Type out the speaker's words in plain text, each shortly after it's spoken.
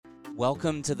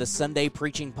Welcome to the Sunday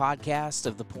Preaching Podcast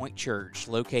of the Point Church,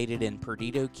 located in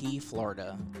Perdido Key,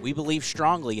 Florida. We believe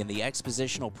strongly in the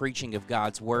expositional preaching of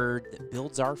God's Word that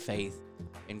builds our faith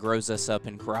and grows us up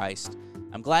in Christ.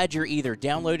 I'm glad you're either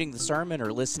downloading the sermon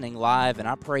or listening live, and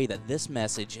I pray that this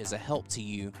message is a help to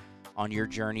you on your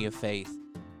journey of faith.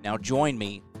 Now join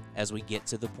me as we get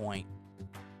to the point.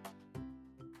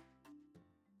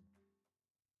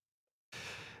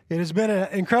 It has been an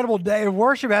incredible day of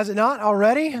worship, has it not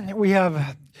already? We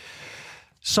have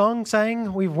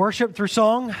sang, we've worshiped through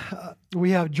song.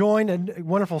 We have joined a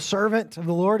wonderful servant of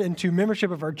the Lord into membership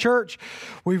of our church.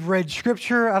 We've read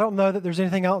Scripture. I don't know that there's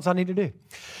anything else I need to do.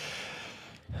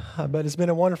 But it's been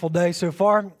a wonderful day so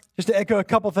far. Just to echo a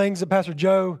couple things that Pastor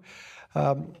Joe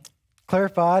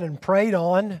clarified and prayed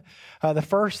on. The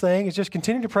first thing is just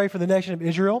continue to pray for the nation of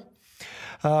Israel.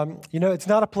 It's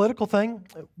not a political thing.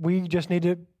 We just need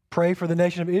to pray for the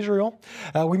nation of Israel.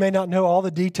 We may not know all the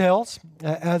details.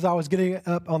 As I was getting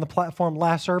up on the platform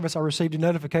last service, I received a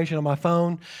notification on my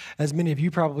phone, as many of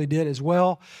you probably did as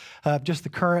well, just the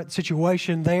current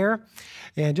situation there.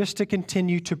 And just to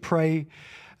continue to pray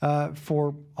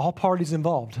for all parties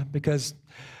involved, because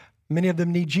many of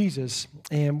them need Jesus,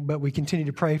 but we continue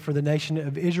to pray for the nation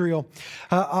of Israel.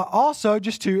 Also,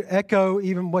 just to echo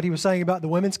even what he was saying about the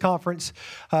women's conference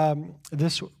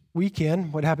this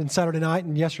weekend, what happened Saturday night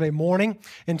and yesterday morning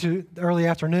into the early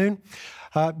afternoon.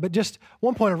 But just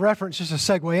one point of reference, just to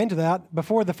segue into that.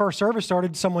 Before the first service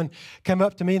started, someone came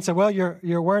up to me and said, "Well,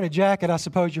 you're wearing a jacket. I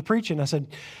suppose you're preaching." I said,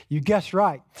 "You guessed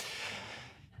right."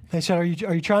 They said, "Are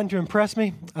you trying to impress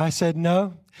me?" I said,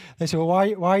 "No." They said, "Well,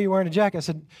 why are you wearing a jacket?" I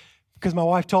said, "Because my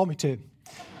wife told me to."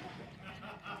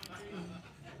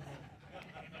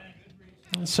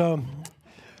 So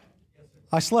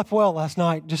I slept well last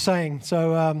night, just saying.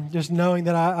 So just knowing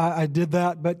that I did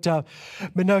that. But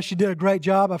no, she did a great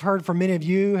job. I've heard from many of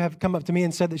you have come up to me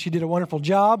and said that she did a wonderful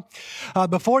job.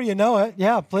 Before you know it,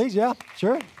 yeah, please, yeah,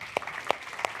 sure.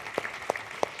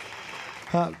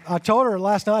 I told her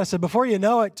last night, I said, before you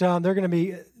know it, they're going to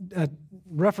be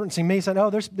referencing me, saying, "Oh,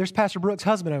 there's Pastor Brooks'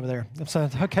 husband over there." I'm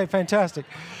saying, "Okay, fantastic."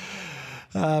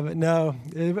 But no,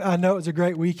 I know it was a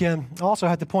great weekend. I also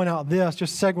have to point out this,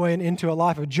 just segueing into a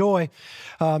life of joy.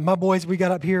 My boys, we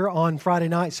got up here on Friday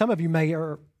night. Some of you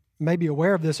may be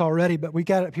aware of this already, but we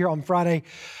got up here on Friday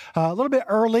a little bit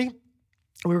early.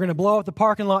 We were going to blow up the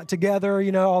parking lot together,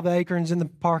 all the acorns in the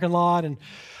parking lot, and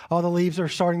all the leaves are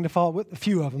starting to fall. A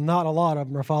few of them, not a lot of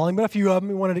them are falling, but a few of them.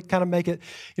 We wanted to kind of make it,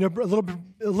 a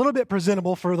little bit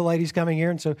presentable for the ladies coming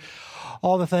here, and so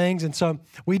all the things. And so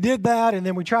we did that, and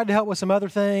then we tried to help with some other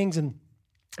things. And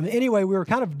anyway, we were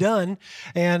kind of done,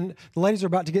 and the ladies are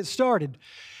about to get started.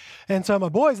 And so my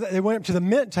boys, they went up to the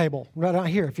mint table right out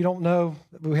here. If you don't know,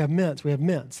 we have mints.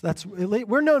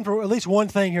 We're known for at least one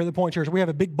thing here at the Point Church. We have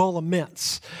a big bowl of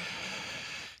mints.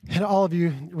 And all of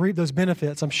you reap those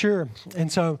benefits, I'm sure.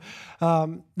 And so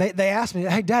they asked me,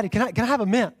 "Hey, Daddy, can I have a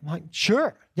mint?" I'm like,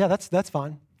 "Sure. Yeah, that's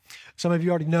fine." Some of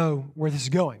you already know where this is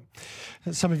going.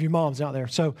 Some of you moms out there.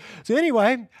 So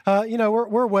anyway,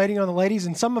 we're waiting on the ladies,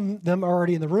 and some of them are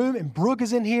already in the room. And Brooke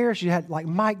is in here. She had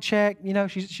mic check.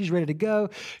 She's ready to go.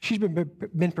 She's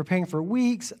been preparing for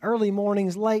weeks, early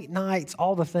mornings, late nights,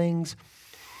 all the things.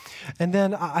 And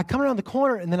then I come around the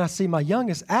corner, and then I see my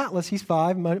youngest, Atlas. He's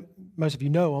 5. Most of you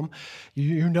know him.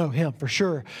 You know him for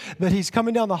sure. But he's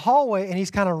coming down the hallway, and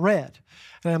he's kind of red.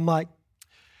 And I'm like,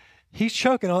 he's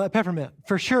choking on that peppermint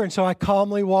for sure. And so I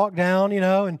calmly walk down,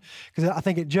 and because I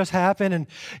think it just happened. And,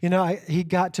 he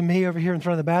got to me over here in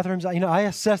front of the bathrooms. I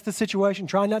assess the situation,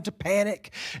 try not to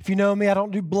panic. If you know me, I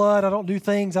don't do blood. I don't do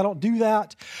things. I don't do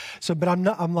that. But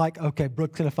I'm like, okay,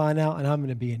 Brooke's going to find out, and I'm going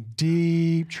to be in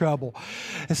deep trouble,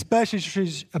 especially if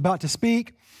she's about to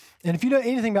speak. And if you know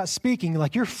anything about speaking,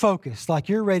 you're focused,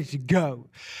 you're ready to go.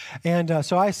 And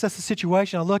so I assess the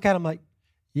situation. I look at him like,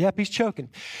 yep, he's choking.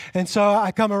 And so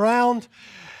I come around,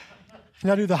 and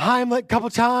I do the Heimlich a couple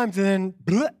times, and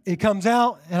then it comes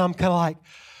out, and I'm kind of like,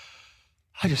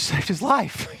 I just saved his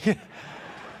life.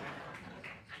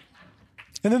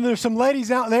 And then there's some ladies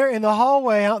out there in the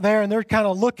hallway out there, and they're kind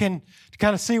of looking to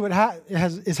kind of see what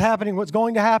is happening, what's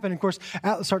going to happen. And of course,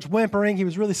 Atlas starts whimpering. He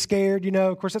was really scared,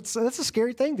 Of course, that's a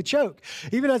scary thing to choke.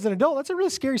 Even as an adult, that's a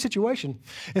really scary situation,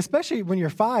 especially when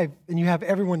you're 5 and you have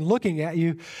everyone looking at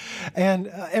you, and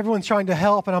everyone's trying to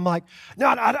help. And I'm like, no,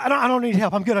 I don't need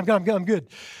help. I'm good.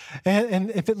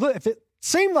 And if it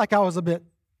seemed like I was a bit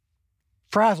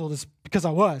frazzled, it's because I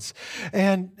was.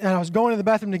 And I was going to the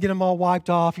bathroom to get them all wiped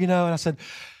off, and I said,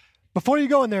 before you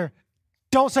go in there,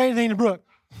 don't say anything to Brooke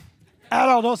at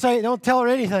all. Don't tell her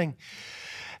anything.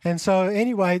 And so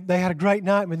anyway, they had a great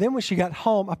night. But then when she got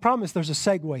home, I promise there's a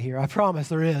segue here. I promise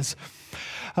there is.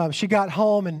 She got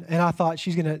home, and I thought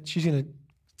she's gonna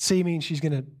see me, and she's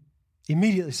gonna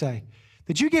immediately say,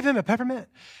 "Did you give him a peppermint?"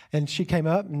 And she came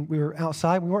up, and we were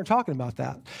outside. We weren't talking about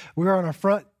that. We were on our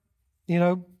front,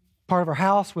 part of our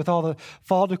house with all the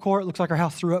fall decor. It looks like our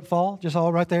house threw up fall, just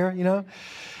all right there, And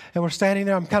we're standing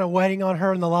there. I'm kind of waiting on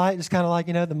her in the light, just kind of like,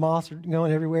 the moths are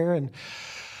going everywhere. And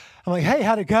I'm like, "Hey,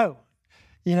 how'd it go?"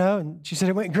 And she said,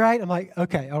 "It went great." I'm like,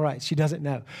 "Okay, all right." She doesn't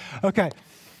know. Okay.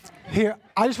 Here,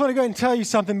 I just want to go ahead and tell you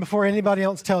something before anybody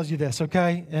else tells you this,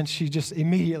 okay? And she just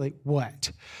immediately,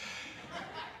 "What?"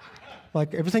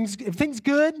 Like, everything's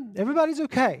good? Everybody's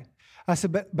okay. I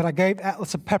said, but I gave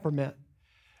Atlas a peppermint.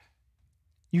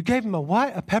 "You gave him a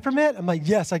what? A peppermint?" I'm like,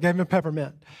 "Yes, I gave him a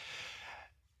peppermint."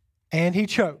 And he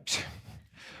choked.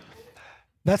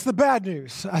 That's the bad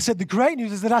news. I said, the great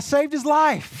news is that I saved his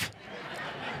life.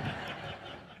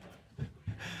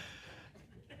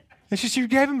 And she said, "You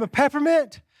gave him a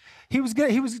peppermint?" He was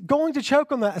going to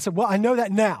choke on that. I said, "Well, I know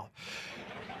that now.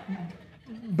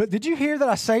 But did you hear that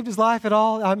I saved his life at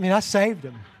all? I mean, I saved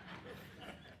him."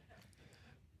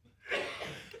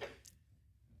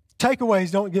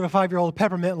 Takeaways: don't give a 5-year-old a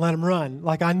peppermint and let him run.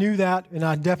 Like, I knew that, and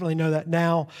I definitely know that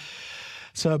now.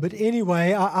 So, but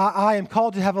anyway, I am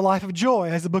called to have a life of joy,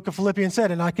 as the book of Philippians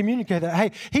said, and I communicate that.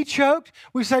 Hey, he choked.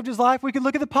 We saved his life. We can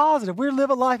look at the positive. We live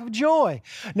a life of joy,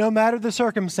 no matter the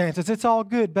circumstances. It's all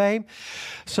good, babe.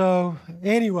 So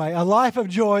anyway, a life of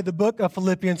joy, the book of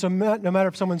Philippians. So no matter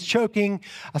if someone's choking,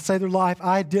 I save their life.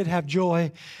 I did have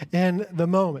joy in the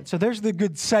moment. So there's the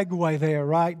good segue there,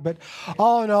 right? But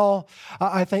all in all,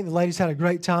 I think the ladies had a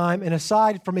great time. And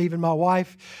aside from even my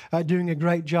wife doing a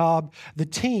great job, the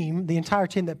entire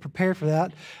team that prepared for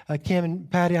that, Kim and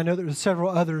Patty, I know there were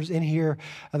several others in here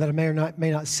that I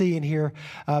may not see in here,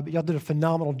 but y'all did a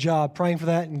phenomenal job praying for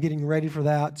that and getting ready for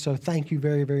that. So thank you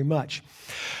very, very much.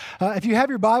 If you have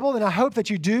your Bible, and I hope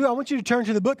that you do, I want you to turn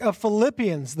to the book of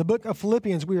Philippians. The book of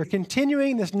Philippians. We are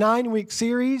continuing this 9-week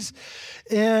series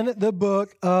in the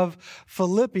book of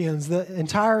Philippians. The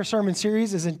entire sermon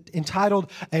series is entitled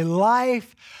A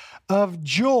Life of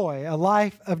Joy. A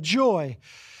Life of Joy.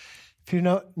 If you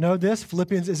know this,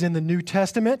 Philippians is in the New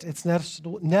Testament. It's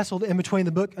nestled in between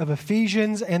the book of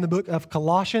Ephesians and the book of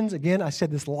Colossians. Again, I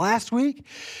said this last week.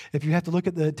 If you have to look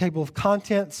at the table of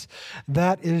contents,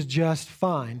 that is just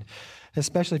fine.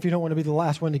 Especially if you don't want to be the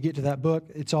last one to get to that book.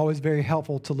 It's always very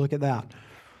helpful to look at that.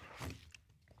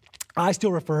 I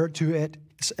still refer to it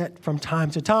from time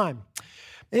to time.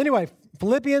 Anyway,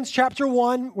 Philippians chapter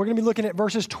 1, we're going to be looking at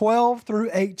verses 12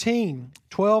 through 18.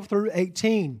 12 through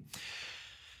 18.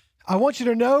 I want you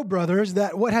to know, brothers,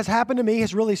 that what has happened to me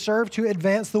has really served to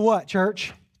advance the what,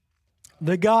 church?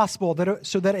 The gospel,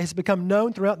 so that it has become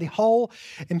known throughout the whole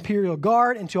imperial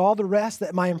guard and to all the rest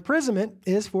that my imprisonment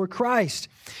is for Christ.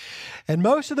 And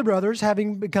most of the brothers,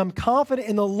 having become confident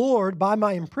in the Lord by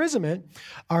my imprisonment,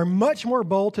 are much more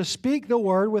bold to speak the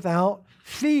word without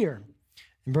fear.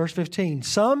 In verse 15,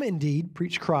 some indeed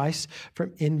preach Christ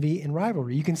from envy and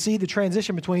rivalry. You can see the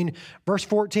transition between verse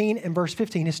 14 and verse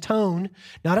 15. His tone,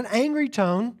 not an angry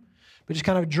tone, but just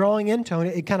kind of drawing in tone.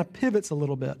 It kind of pivots a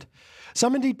little bit.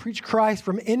 Some indeed preach Christ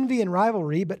from envy and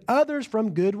rivalry, but others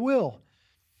from goodwill.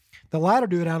 The latter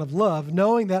do it out of love,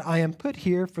 knowing that I am put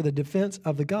here for the defense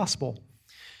of the gospel.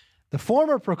 The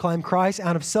former proclaim Christ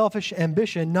out of selfish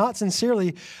ambition, not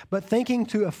sincerely, but thinking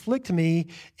to afflict me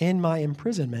in my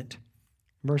imprisonment.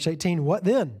 Verse 18, what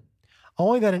then?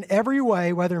 Only that in every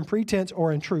way, whether in pretense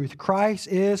or in truth, Christ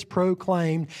is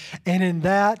proclaimed, and in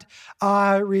that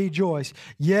I rejoice.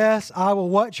 Yes, I will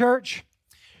what, church?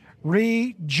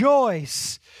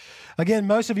 Rejoice. Again,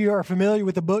 most of you are familiar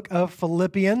with the book of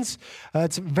Philippians.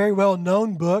 It's a very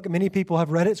well-known book. Many people have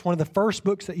read it. It's one of the first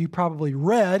books that you probably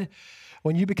read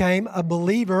when you became a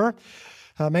believer,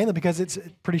 mainly because it's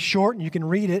pretty short and you can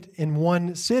read it in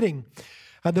one sitting.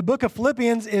 The book of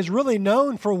Philippians is really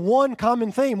known for one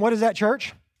common theme. What is that,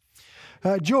 church?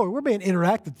 Joy. We're being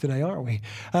interactive today, aren't we?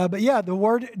 But yeah, the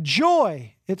word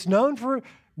joy. It's known for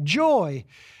joy.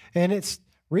 And its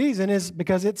reason is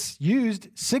because it's used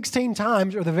 16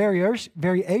 times, or the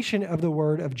variation of the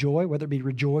word of joy, whether it be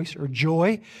rejoice or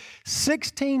joy,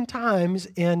 16 times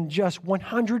in just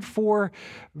 104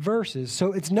 verses.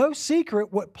 So it's no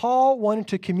secret what Paul wanted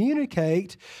to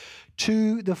communicate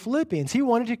to the Philippians. He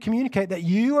wanted to communicate that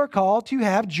you are called to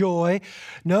have joy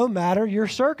no matter your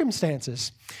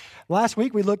circumstances. Last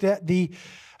week we looked at the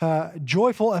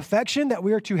joyful affection that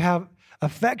we are to have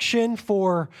affection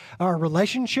for our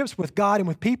relationships with God and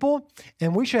with people,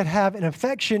 and we should have an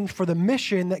affection for the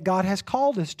mission that God has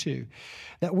called us to.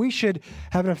 That we should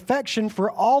have an affection for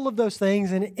all of those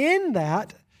things, and in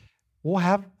that, we'll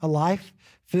have a life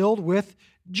filled with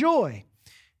joy.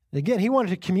 Again, he wanted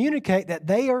to communicate that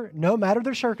they are, no matter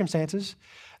their circumstances,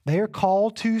 they are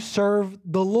called to serve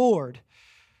the Lord,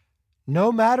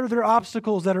 no matter their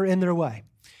obstacles that are in their way.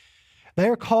 They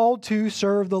are called to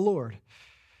serve the Lord.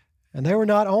 And they were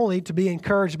not only to be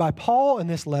encouraged by Paul in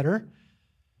this letter,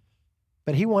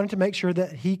 but he wanted to make sure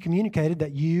that he communicated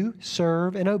that you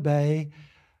serve and obey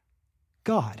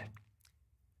God.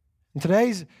 And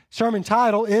today's sermon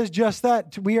title is just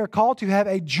that. We are called to have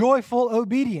a joyful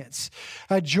obedience.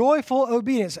 A joyful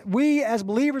obedience. We as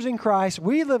believers in Christ,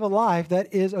 we live a life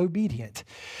that is obedient.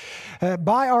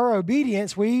 By our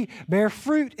obedience, we bear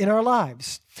fruit in our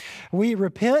lives. We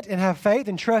repent and have faith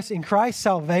and trust in Christ's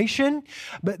salvation,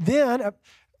 but then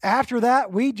after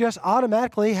that, we just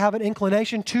automatically have an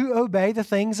inclination to obey the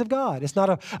things of God. It's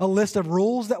not a list of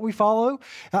rules that we follow.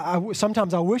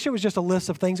 Sometimes I wish it was just a list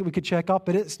of things that we could check off,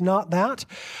 but it's not that.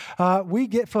 We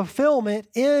get fulfillment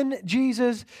in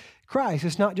Jesus Christ.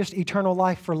 It's not just eternal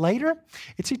life for later,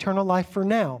 it's eternal life for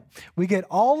now. We get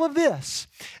all of this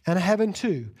and heaven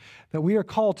too, but we are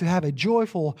called to have a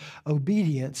joyful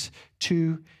obedience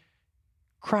to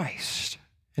Christ.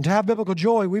 And to have biblical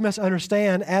joy, we must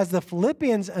understand, as the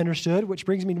Philippians understood, which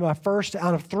brings me to my first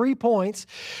out of 3 points,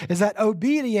 is that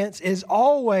obedience is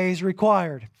always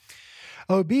required.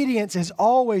 Obedience is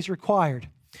always required.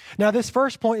 Now, this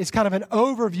first point is kind of an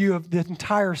overview of the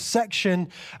entire section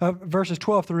of verses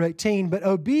 12 through 18, but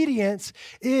obedience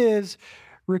is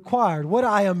required. What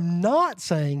I am not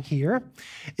saying here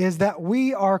is that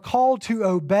we are called to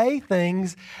obey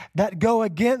things that go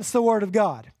against the Word of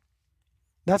God.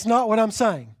 That's not what I'm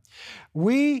saying.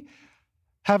 We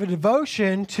have a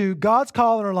devotion to God's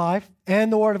call in our life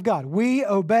and the Word of God. We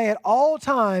obey at all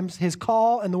times His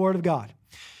call and the Word of God.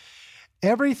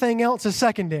 Everything else is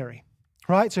secondary,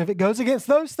 right? So if it goes against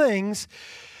those things,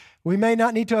 we may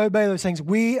not need to obey those things.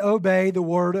 We obey the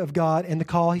Word of God and the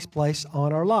call He's placed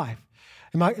on our life.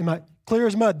 Am I clear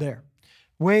as mud there?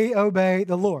 We obey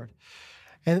the Lord.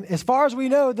 And as far as we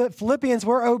know, the Philippians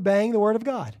were obeying the Word of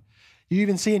God. You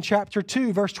even see in chapter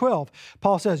 2, verse 12,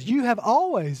 Paul says, you have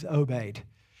always obeyed.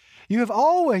 You have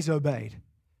always obeyed.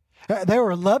 They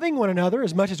were loving one another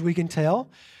as much as we can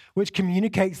tell, which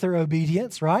communicates their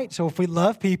obedience, right? So if we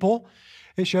love people,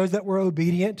 it shows that we're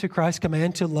obedient to Christ's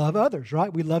command to love others,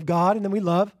 right? We love God and then we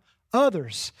love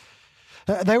others.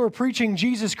 They were preaching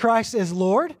Jesus Christ as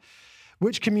Lord,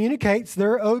 which communicates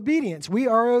their obedience. We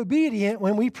are obedient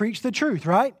when we preach the truth,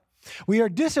 right? We are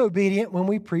disobedient when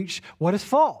we preach what is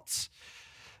false.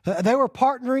 They were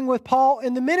partnering with Paul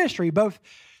in the ministry, both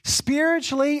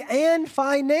spiritually and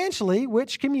financially,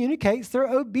 which communicates their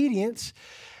obedience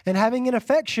and having an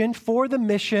affection for the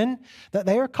mission that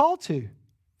they are called to.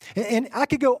 And I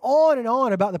could go on and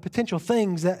on about the potential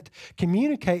things that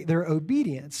communicate their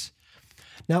obedience.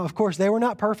 Now, of course, they were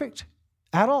not perfect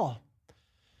at all.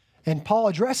 And Paul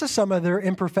addresses some of their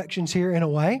imperfections here in a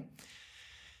way.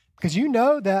 Because you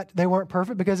know that they weren't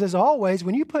perfect, because as always,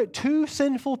 when you put 2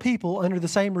 sinful people under the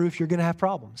same roof, you're going to have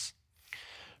problems,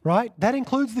 right? That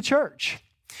includes the church.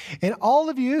 And all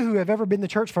of you who have ever been to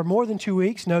church for more than 2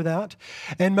 weeks know that.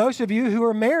 And most of you who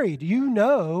are married, you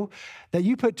know that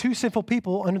you put 2 sinful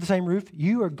people under the same roof,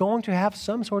 you are going to have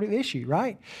some sort of issue,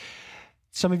 right?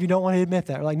 Some of you don't want to admit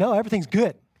that. You're like, no, everything's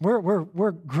good.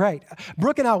 We're great.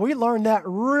 Brooke and I, we learned that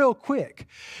real quick.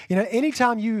 You know,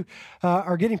 anytime you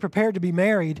are getting prepared to be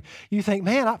married, you think,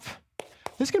 man,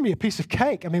 this is going to be a piece of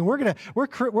cake. I mean,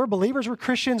 we're believers, we're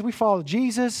Christians, we follow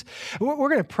Jesus. We're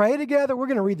going to pray together. We're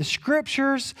going to read the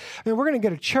scriptures. I mean, we're going to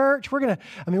go to church. We're going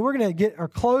to get our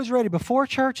clothes ready before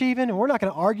church even, and we're not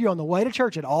going to argue on the way to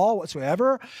church at all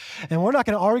whatsoever. And we're not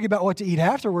going to argue about what to eat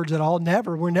afterwards at all.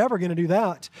 Never. We're never going to do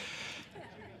that.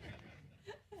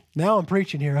 Now I'm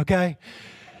preaching here, okay?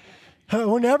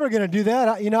 We're never going to do that.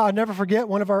 I'll never forget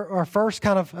one of our first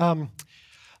kind of,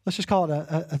 let's just call it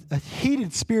a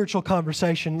heated spiritual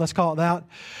conversation, let's call it that,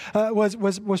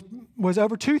 was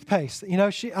over toothpaste. You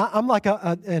know, I'm like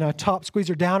a top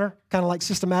squeezer downer, kind of like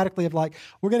systematically of like,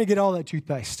 we're going to get all that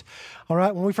toothpaste. All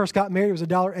right, when we first got married, it was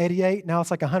 $1.88. Now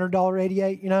it's like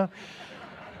 $100.88, you know?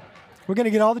 We're going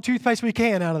to get all the toothpaste we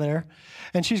can out of there.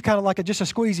 And she's kind of like just a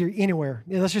squeezer anywhere.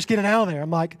 Let's just get it out of there. I'm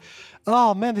like,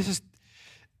 oh, man,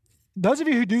 those of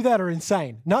you who do that are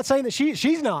insane. Not saying that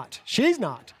she's not. She's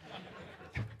not.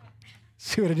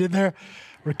 See what I did there?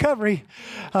 Recovery.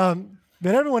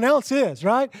 but everyone else is,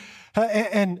 right?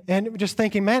 And just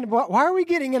thinking, man, why are we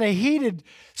getting in a heated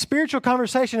spiritual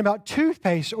conversation about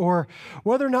toothpaste or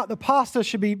whether or not the pasta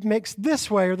should be mixed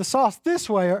this way or the sauce this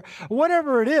way or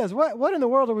whatever it is? What in the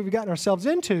world have we gotten ourselves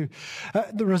into?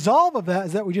 The resolve of that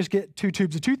is that we just get 2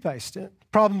 tubes of toothpaste.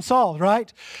 Problem solved,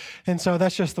 right? And so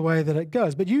that's just the way that it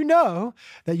goes. But you know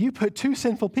that you put 2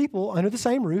 sinful people under the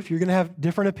same roof. You're going to have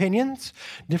different opinions,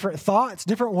 different thoughts,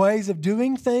 different ways of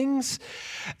doing things.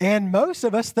 And most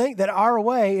of us think that our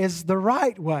way is the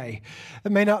right way.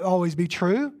 It may not always be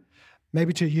true,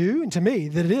 maybe to you and to me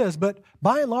that it is, but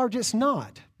by and large it's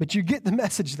not. But you get the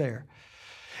message there.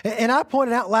 And I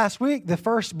pointed out last week the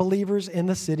first believers in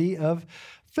the city of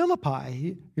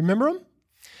Philippi. You remember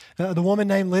them? The woman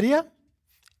named Lydia.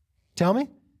 Tell me.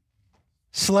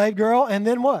 Slave girl, and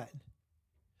then what?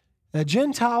 A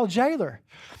Gentile jailer.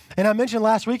 And I mentioned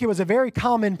last week it was a very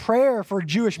common prayer for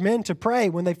Jewish men to pray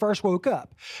when they first woke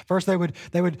up. First, they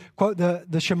would quote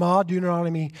the Shema,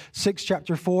 Deuteronomy 6,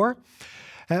 chapter 4.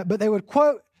 But they would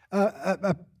quote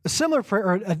a similar prayer,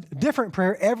 or a different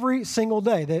prayer every single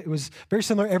day. It was very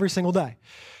similar every single day.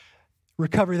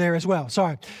 Recovery there as well.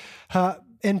 Sorry.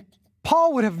 And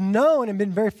Paul would have known and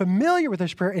been very familiar with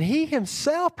this prayer, and he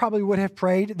himself probably would have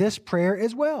prayed this prayer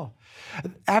as well.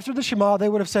 After the Shema, they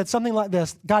would have said something like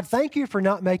this: God, thank you for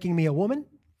not making me a woman.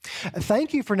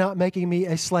 Thank you for not making me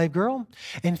a slave girl.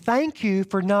 And thank you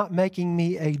for not making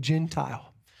me a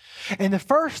Gentile. And the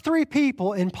first 3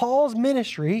 people in Paul's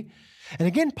ministry, and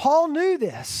again, Paul knew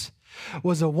this,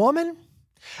 was a woman,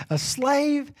 a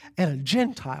slave, and a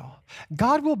Gentile.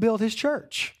 God will build his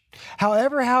church.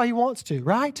 How he wants to,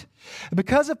 right?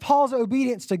 Because of Paul's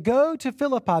obedience to go to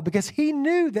Philippi, because he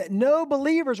knew that no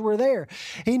believers were there.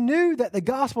 He knew that the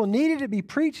gospel needed to be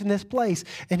preached in this place,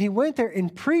 and he went there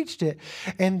and preached it.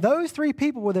 And those 3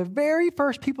 people were the very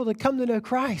first people to come to know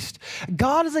Christ.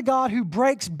 God is a God who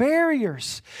breaks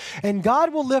barriers, and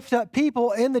God will lift up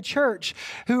people in the church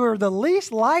who are the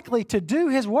least likely to do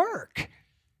his work.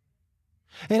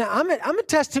 And I'm a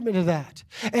testament to that.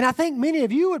 And I think many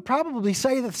of you would probably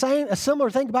say a similar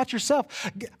thing about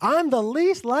yourself. I'm the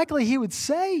least likely he would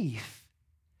save.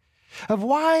 Of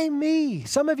why me?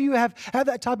 Some of you have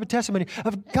that type of testimony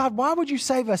of, God, why would you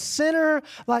save a sinner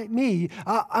like me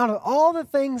out of all the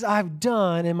things I've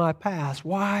done in my past?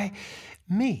 Why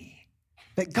me?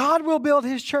 That God will build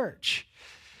his church.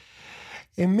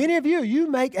 And many of you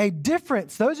make a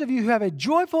difference. Those of you who have a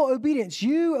joyful obedience,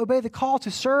 you obey the call to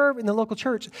serve in the local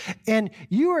church. And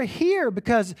you are here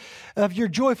because of your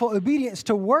joyful obedience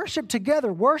to worship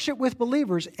together, worship with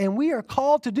believers. And we are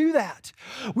called to do that.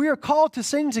 We are called to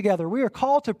sing together. We are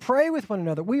called to pray with one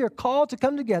another. We are called to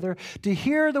come together to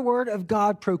hear the word of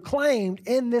God proclaimed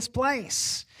in this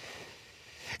place.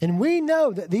 And we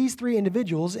know that these 3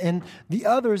 individuals and the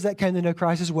others that came to know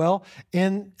Christ as well,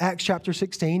 in Acts chapter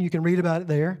 16, you can read about it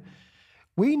there.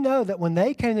 We know that when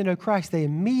they came to know Christ, they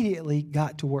immediately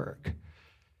got to work.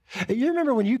 You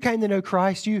remember when you came to know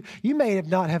Christ, you may have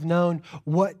not have known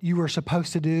what you were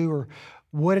supposed to do or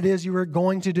what it is you were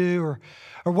going to do or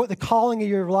what the calling of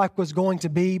your life was going to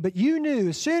be, but you knew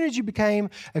as soon as you became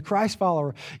a Christ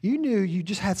follower, you knew you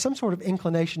just had some sort of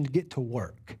inclination to get to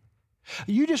work.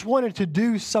 You just wanted to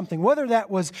do something, whether that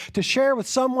was to share with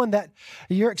someone that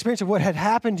your experience of what had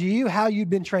happened to you, how you'd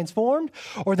been transformed,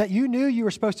 or that you knew you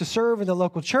were supposed to serve in the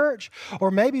local church,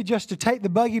 or maybe just to take the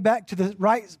buggy back to the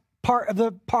right part of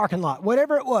the parking lot.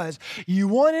 Whatever it was, you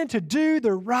wanted to do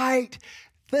the right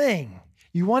thing.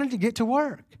 You wanted to get to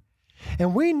work.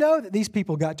 And we know that these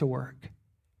people got to work.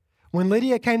 When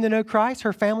Lydia came to know Christ,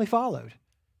 her family followed.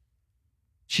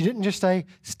 She didn't just stay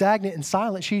stagnant and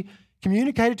silent. She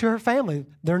communicated to her family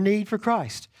their need for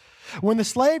Christ. When the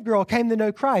slave girl came to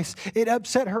know Christ, it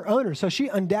upset her owners, so she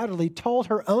undoubtedly told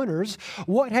her owners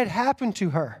what had happened to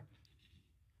her.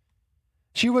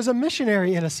 She was a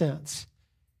missionary in a sense.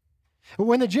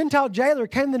 When the Gentile jailer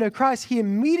came to know Christ, he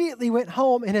immediately went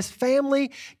home and his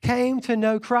family came to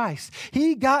know Christ.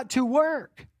 He got to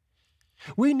work.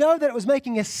 We know that it was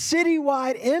making a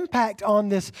citywide impact on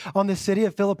this city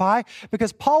of Philippi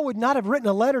because Paul would not have written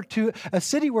a letter to a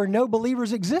city where no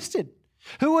believers existed.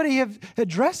 Who would he have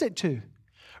addressed it to?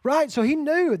 Right? So he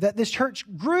knew that this church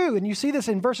grew, and you see this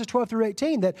in verses 12 through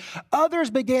 18, that others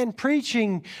began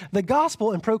preaching the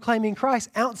gospel and proclaiming Christ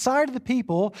outside of the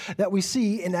people that we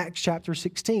see in Acts chapter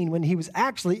 16 when he was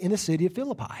actually in the city of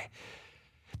Philippi.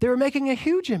 They were making a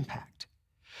huge impact.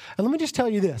 And let me just tell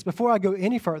you this before I go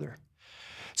any further.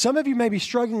 Some of you may be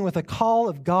struggling with a call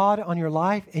of God on your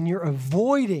life, and you're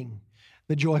avoiding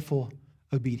the joyful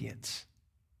obedience.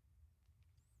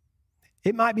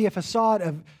 It might be a facade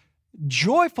of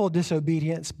joyful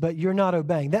disobedience, but you're not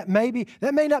obeying. That may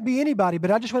not be anybody,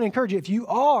 but I just want to encourage you, if you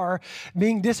are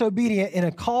being disobedient in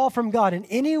a call from God in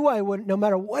any way, no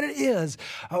matter what it is,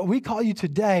 we call you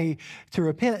today to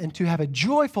repent and to have a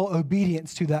joyful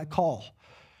obedience to that call.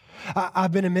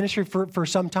 I've been in ministry for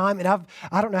some time, and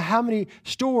I don't know how many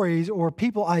stories or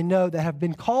people I know that have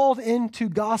been called into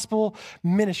gospel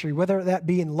ministry, whether that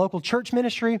be in local church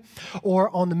ministry or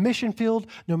on the mission field,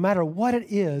 no matter what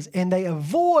it is, and they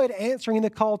avoid answering the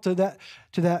call to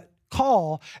that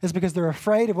call is because they're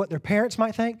afraid of what their parents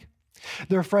might think.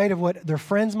 They're afraid of what their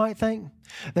friends might think.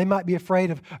 They might be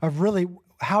afraid of really,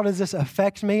 how does this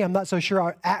affect me? I'm not so sure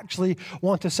I actually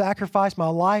want to sacrifice my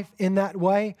life in that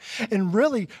way. And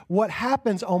really, what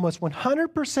happens almost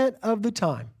 100% of the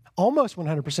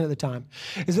time,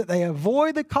 is that they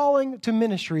avoid the calling to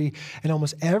ministry, and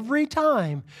almost every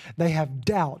time they have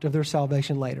doubt of their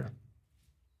salvation later.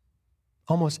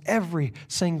 Almost every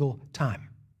single time.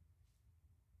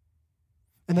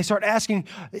 And they start asking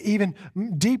even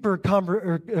deeper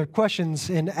questions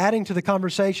and adding to the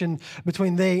conversation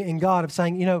between they and God of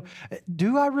saying,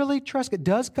 do I really trust God?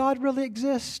 Does God really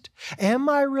exist? Am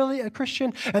I really a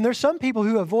Christian? And there's some people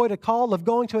who avoid a call of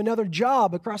going to another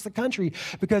job across the country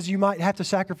because you might have to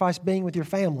sacrifice being with your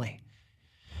family.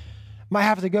 Might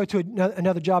have to go to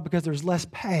another job because there's less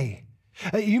pay.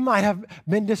 You might have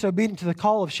been disobedient to the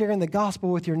call of sharing the gospel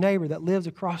with your neighbor that lives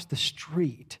across the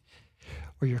street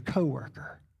or your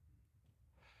coworker.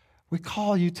 We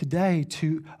call you today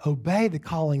to obey the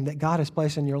calling that God has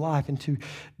placed in your life and to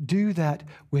do that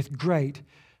with great,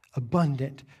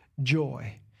 abundant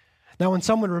joy. Now, when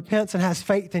someone repents and has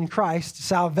faith in Christ,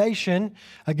 salvation,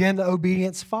 again, the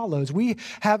obedience follows. We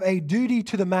have a duty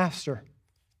to the master.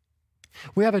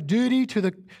 We have a duty to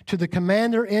the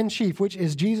commander-in-chief, which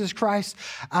is Jesus Christ,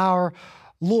 our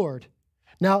Lord.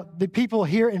 Now, the people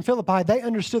here in Philippi, they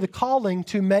understood the calling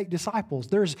to make disciples.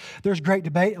 There's great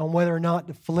debate on whether or not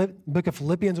the book of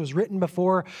Philippians was written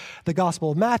before the Gospel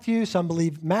of Matthew. Some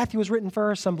believe Matthew was written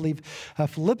first. Some believe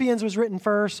Philippians was written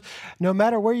first. No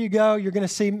matter where you go, you're going to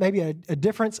see maybe a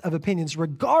difference of opinions.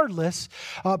 Regardless,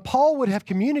 Paul would have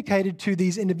communicated to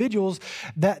these individuals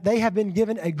that they have been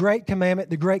given a great commandment,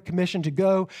 the Great Commission, to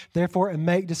go, therefore, and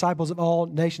make disciples of all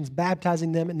nations,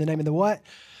 baptizing them in the name of the what?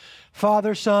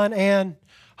 Father, Son, and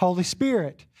Holy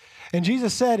Spirit. And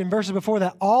Jesus said in verses before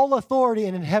that, all authority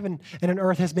in heaven and in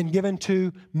earth has been given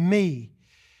to me.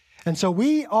 And so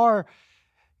we are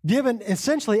given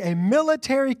essentially a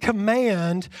military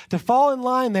command to fall in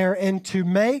line there and to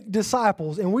make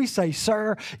disciples. And we say,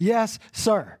 sir, yes,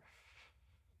 sir.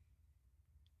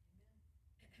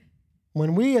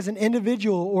 When we as an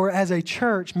individual or as a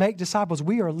church make disciples,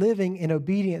 we are living in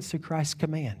obedience to Christ's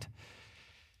command.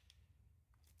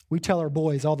 We tell our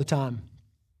boys all the time,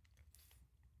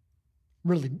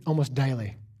 really almost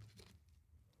daily,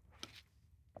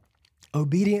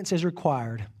 obedience is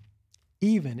required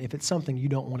even if it's something you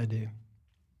don't want to do.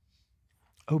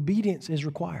 Obedience is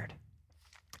required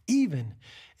even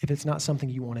if it's not something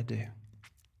you want to do.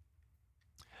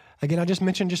 Again, I just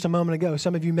mentioned just a moment ago,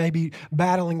 some of you may be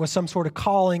battling with some sort of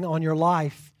calling on your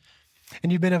life,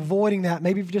 and you've been avoiding that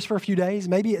maybe just for a few days.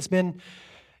 Maybe it's been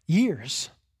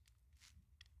years.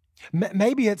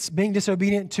 Maybe it's being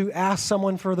disobedient to ask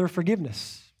someone for their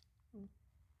forgiveness.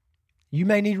 You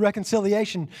may need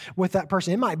reconciliation with that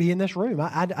person. It might be in this room.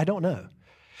 I don't know.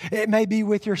 It may be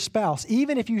with your spouse.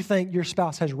 Even if you think your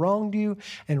spouse has wronged you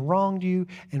and wronged you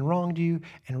and wronged you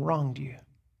and wronged you.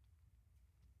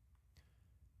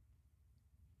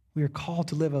 We are called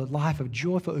to live a life of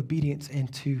joyful obedience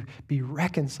and to be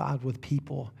reconciled with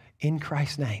people in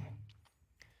Christ's name.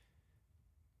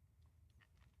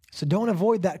 So don't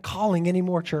avoid that calling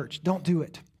anymore, church. Don't do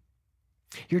it.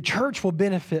 Your church will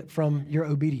benefit from your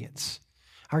obedience,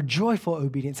 our joyful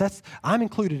obedience. I'm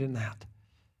included in that.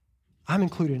 I'm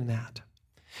included in that.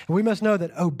 And we must know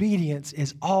that obedience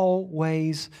is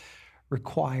always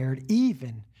required,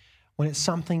 even when it's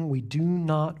something we do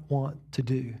not want to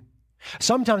do.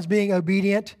 Sometimes being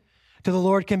obedient to the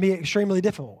Lord can be extremely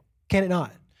difficult, can it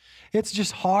not? It's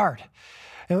just hard.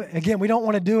 Again, we don't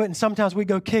want to do it, and sometimes we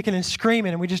go kicking and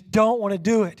screaming, and we just don't want to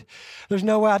do it. There's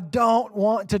no way. I don't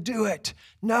want to do it.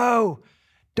 No,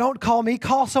 don't call me.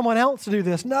 Call someone else to do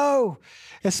this. No,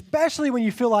 especially when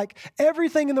you feel like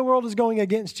everything in the world is going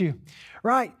against you,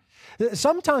 right?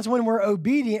 Sometimes when we're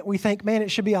obedient, we think, man, it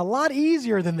should be a lot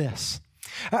easier than this.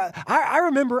 I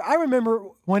remember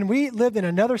when we lived in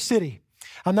another city.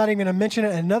 I'm not even going to mention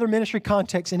it in another ministry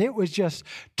context. And it was just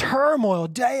turmoil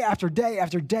day after day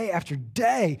after day after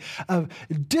day of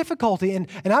difficulty. And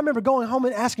I remember going home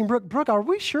and asking Brooke, are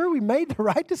we sure we made the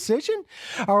right decision?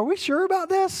 Are we sure about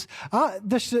this?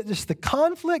 Just the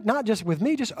conflict, not just with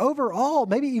me, just overall,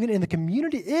 maybe even in the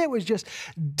community, it was just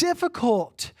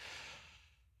difficult.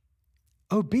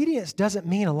 Obedience doesn't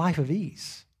mean a life of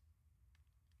ease.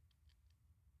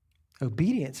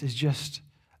 Obedience is just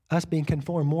us being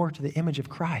conformed more to the image of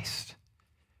Christ.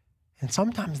 And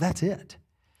sometimes that's it.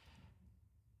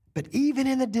 But even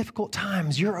in the difficult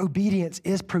times, your obedience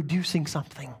is producing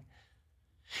something.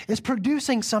 It's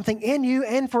producing something in you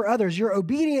and for others. Your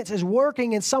obedience is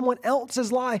working in someone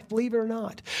else's life, believe it or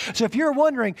not. So if you're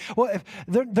wondering, well, if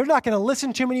they're not going to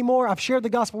listen to me anymore, I've shared the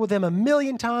gospel with them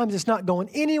 1,000,000 times, it's not going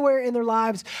anywhere in their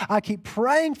lives, I keep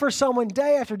praying for someone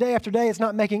day after day after day, it's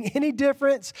not making any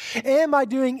difference. Am I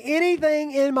doing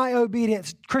anything in my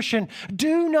obedience? Christian,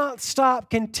 do not stop.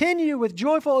 Continue with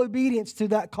joyful obedience to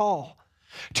that call.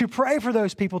 To pray for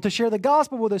those people, to share the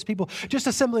gospel with those people, just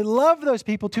to simply love those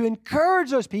people, to encourage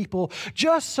those people,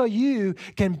 just so you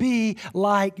can be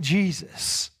like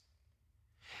Jesus.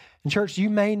 And church, you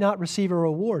may not receive a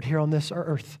reward here on this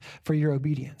earth for your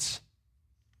obedience.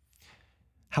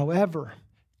 However,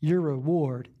 your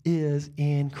reward is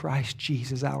in Christ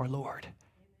Jesus our Lord.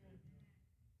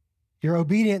 Your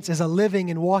obedience is a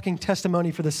living and walking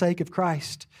testimony for the sake of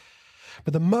Christ.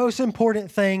 But the most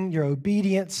important thing your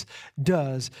obedience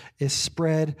does is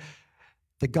spread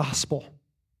the gospel.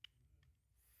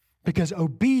 Because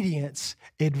obedience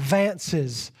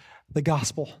advances the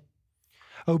gospel.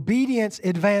 Obedience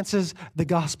advances the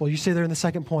gospel. You see there in the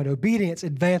second point, obedience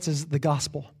advances the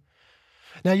gospel.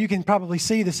 Now, you can probably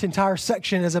see this entire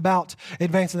section is about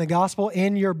advancing the gospel.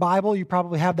 In your Bible, you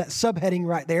probably have that subheading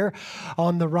right there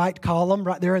on the right column,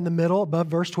 right there in the middle above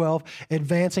verse 12,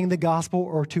 advancing the gospel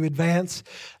or to advance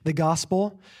the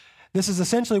gospel. This is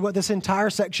essentially what this entire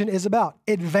section is about,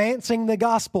 advancing the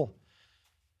gospel.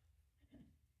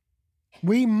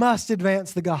 We must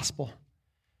advance the gospel.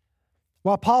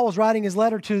 While Paul was writing his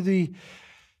letter to the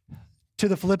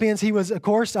Philippians, he was, of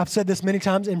course, I've said this many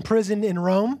times, imprisoned in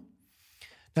Rome.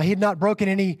 Now, he had not broken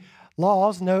any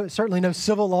laws, certainly no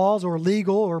civil laws or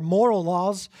legal or moral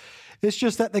laws. It's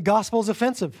just that the gospel is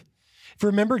offensive. If you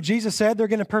remember, Jesus said, they're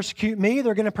going to persecute me,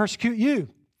 they're going to persecute you.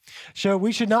 So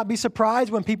we should not be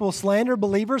surprised when people slander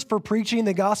believers for preaching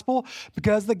the gospel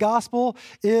because the gospel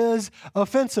is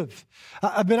offensive.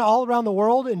 I've been all around the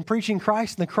world in preaching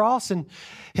Christ and the cross and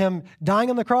Him dying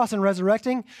on the cross and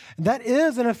resurrecting. That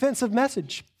is an offensive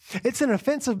message. It's an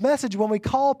offensive message when we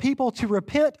call people to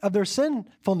repent of their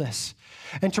sinfulness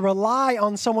and to rely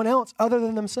on someone else other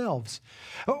than themselves.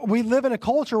 We live in a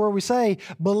culture where we say,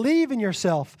 believe in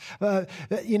yourself,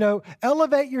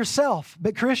 elevate yourself.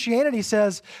 But Christianity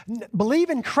says, believe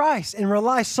in Christ and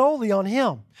rely solely on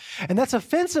Him. And that's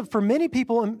offensive for many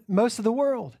people in most of the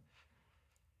world.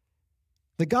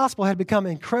 The gospel had become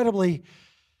incredibly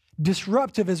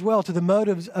disruptive as well to the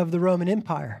motives of the Roman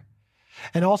Empire.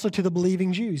 And also to the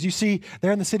believing Jews. You see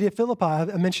there in the city of Philippi, I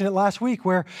mentioned it last week,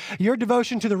 where your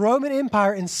devotion to the Roman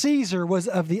Empire and Caesar was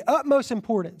of the utmost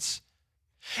importance.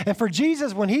 And for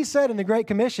Jesus, when He said in the Great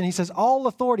Commission, He says, all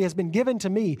authority has been given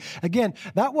to me. Again,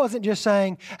 that wasn't just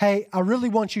saying, hey, I really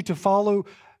want you to follow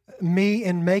me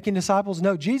in making disciples.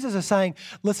 No, Jesus is saying,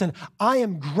 listen, I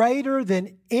am greater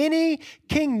than any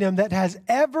kingdom that has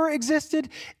ever existed,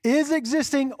 is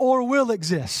existing, or will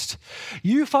exist.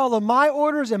 You follow my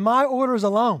orders and my orders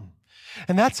alone.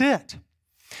 And that's it.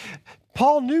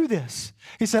 Paul knew this.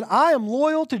 He said, I am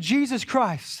loyal to Jesus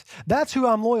Christ. That's who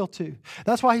I'm loyal to.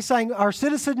 That's why he's saying our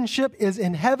citizenship is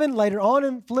in heaven later on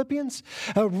in Philippians.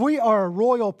 We are a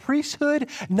royal priesthood,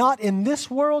 not in this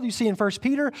world, you see in 1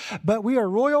 Peter, but we are a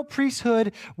royal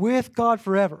priesthood with God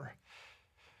forever.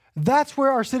 That's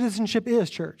where our citizenship is,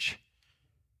 church.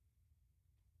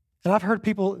 And I've heard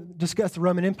people discuss the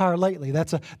Roman Empire lately.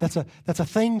 That's a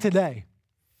thing today.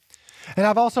 And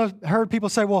I've also heard people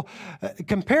say, well,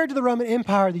 compared to the Roman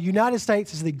Empire, the United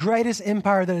States is the greatest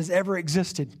empire that has ever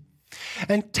existed.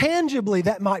 And tangibly,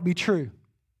 that might be true.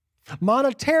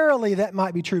 Monetarily, that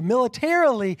might be true.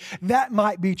 Militarily, that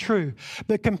might be true.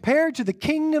 But compared to the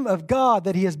kingdom of God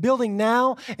that He is building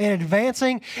now and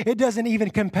advancing, it doesn't even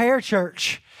compare,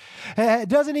 church. It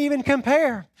doesn't even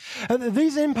compare.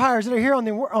 These empires that are here on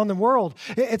the world,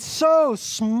 it's so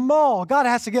small. God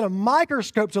has to get a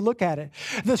microscope to look at it.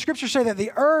 The scriptures say that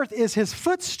the earth is His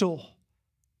footstool.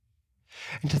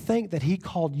 And to think that He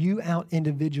called you out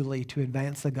individually to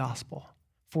advance the gospel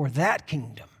for that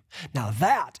kingdom. Now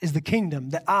that is the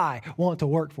kingdom that I want to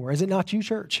work for. Is it not you,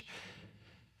 church?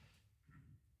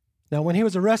 Now, when he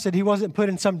was arrested, he wasn't put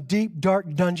in some deep,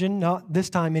 dark dungeon, not this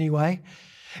time anyway.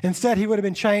 Instead, he would have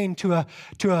been chained to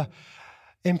a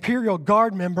imperial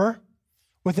guard member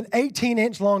with an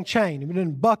 18-inch long chain. It would have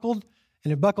been buckled,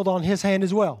 and it buckled on his hand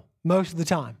as well, most of the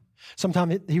time.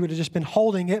 Sometimes he would have just been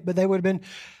holding it, but they would have been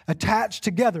attached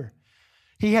together.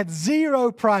 He had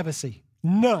zero privacy,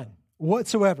 none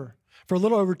whatsoever, for a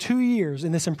little over 2 years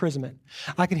in this imprisonment.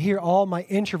 I could hear all my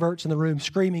introverts in the room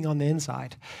screaming on the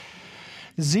inside.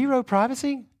 Zero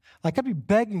privacy? Like, I'd be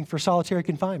begging for solitary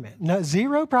confinement. No,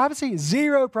 zero privacy?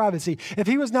 Zero privacy. If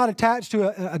he was not attached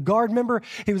to a guard member,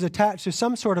 he was attached to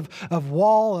some sort of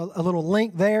wall, a little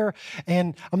link there.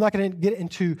 And I'm not going to get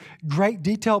into great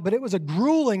detail, but it was a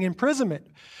grueling imprisonment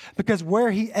because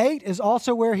where he ate is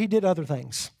also where he did other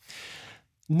things.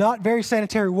 Not very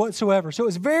sanitary whatsoever. So it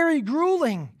was very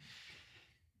grueling.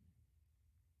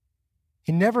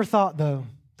 He never thought, though,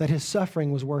 that his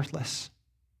suffering was worthless.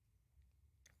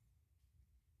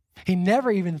 He never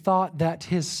even thought that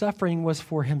his suffering was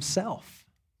for himself,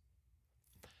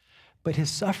 but his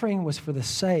suffering was for the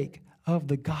sake of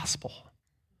the gospel.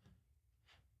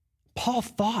 Paul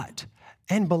thought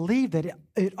and believed that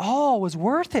it all was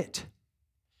worth it.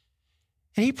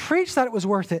 And he preached that it was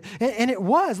worth it. And it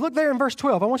was. Look there in verse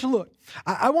 12. I want you to look.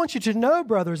 I want you to know,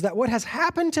 brothers, that what has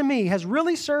happened to me has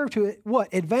really served to,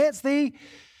 what? Advance the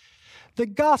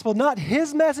gospel. Not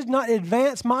his message, not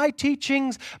advance my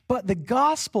teachings, but the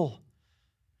gospel.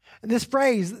 This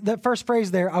phrase, that first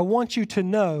phrase there, I want you to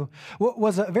know,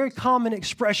 was a very common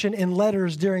expression in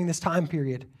letters during this time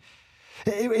period.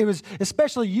 It was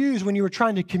especially used when you were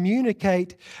trying to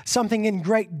communicate something in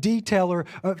great detail or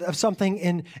of something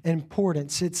in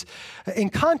importance. It's in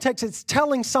context, it's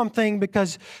telling someone something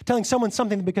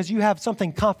because you have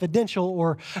something confidential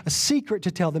or a secret to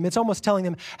tell them. It's almost telling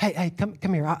them, hey,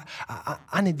 come here.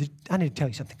 I need to tell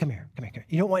you something. Come here.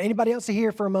 You don't want anybody else to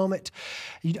hear for a moment.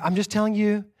 I'm just telling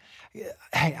you,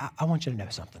 hey, I want you to know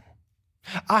something.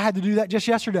 I had to do that just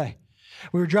yesterday.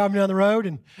 We were driving down the road,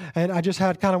 and I just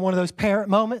had kind of one of those parent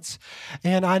moments,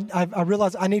 and I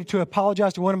realized I needed to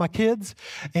apologize to one of my kids,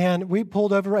 and we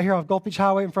pulled over right here off Gulf Beach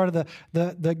Highway in front of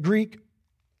the Greek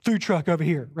food truck over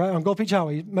here, right, on Gulf Beach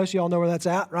Highway. Most of y'all know where that's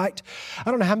at, right?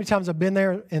 I don't know how many times I've been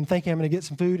there and thinking I'm going to get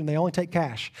some food, and they only take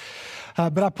cash.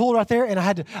 But I pulled right there, and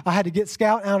I had to get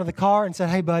Scout out of the car and said,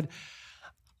 hey, bud,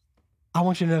 I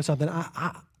want you to know something.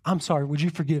 I'm sorry, would you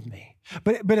forgive me?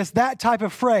 But it's that type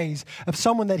of phrase of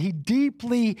someone that he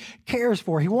deeply cares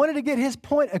for. He wanted to get his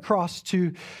point across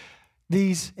to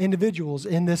these individuals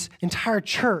in this entire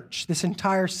church, this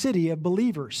entire city of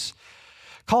believers.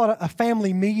 Call it a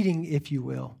family meeting, if you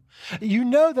will. You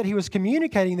know that he was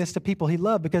communicating this to people he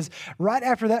loved because right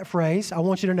after that phrase, I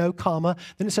want you to know, comma,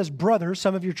 then it says brothers.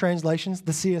 Some of your translations,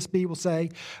 the CSB will say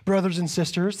brothers and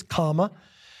sisters, comma,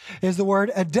 is the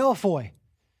word adelphoi.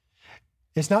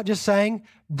 It's not just saying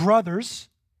brothers,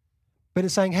 but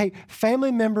it's saying, hey,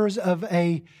 family members of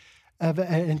an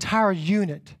entire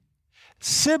unit,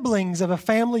 siblings of a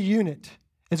family unit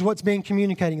is what's being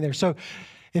communicating there. So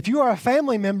if you are a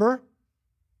family member,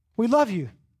 we love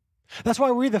you. That's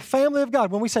why we're the family of God.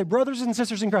 When we say brothers and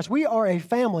sisters in Christ, we are a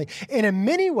family. And in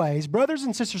many ways, brothers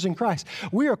and sisters in Christ,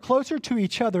 we are closer to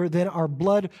each other than our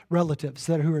blood relatives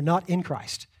who are not in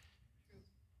Christ.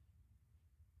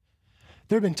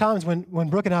 There have been times when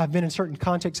Brooke and I have been in certain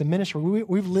contexts of ministry,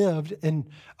 we've lived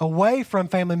away from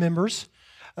family members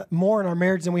more in our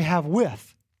marriage than we have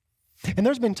with. And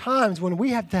there's been times when we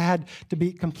have had to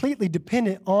be completely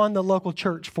dependent on the local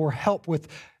church for help with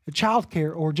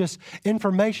childcare or just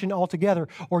information altogether,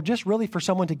 or just really for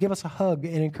someone to give us a hug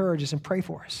and encourage us and pray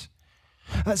for us.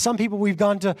 Some people, we've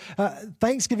gone to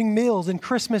Thanksgiving meals and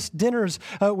Christmas dinners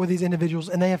with these individuals,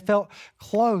 and they have felt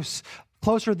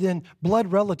closer than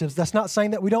blood relatives. That's not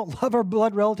saying that we don't love our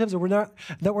blood relatives or that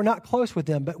we're not close with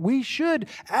them, but we should,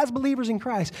 as believers in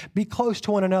Christ, be close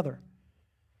to one another.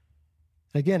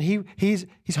 Again, he's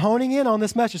honing in on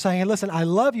this message, saying, hey, listen, I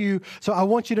love you, so I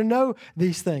want you to know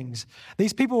these things.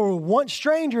 These people were once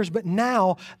strangers, but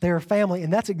now they're family,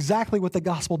 and that's exactly what the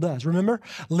gospel does. Remember,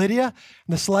 Lydia,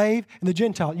 the slave, and the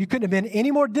Gentile. You couldn't have been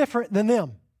any more different than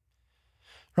them,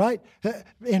 right?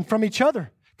 And from each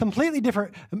other. Completely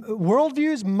different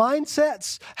worldviews,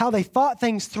 mindsets, how they thought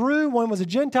things through. One was a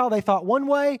Gentile, they thought one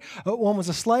way. One was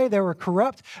a slave, they were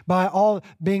corrupt by all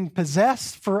being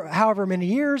possessed for however many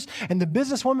years. And the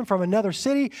businesswoman from another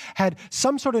city had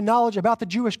some sort of knowledge about the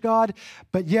Jewish God,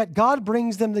 but yet God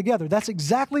brings them together. That's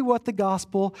exactly what the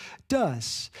gospel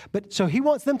does. But so he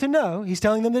wants them to know, he's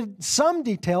telling them some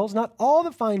details, not all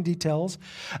the fine details,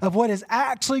 of what is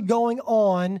actually going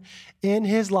on in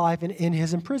his life and in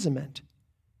his imprisonment.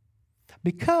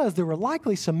 Because there were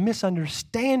likely some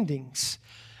misunderstandings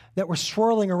that were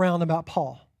swirling around about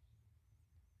Paul.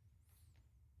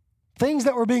 Things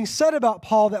that were being said about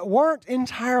Paul that weren't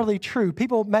entirely true.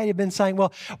 People may have been saying,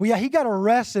 well, yeah, he got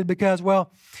arrested because,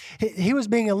 he was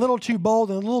being a little too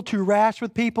bold and a little too rash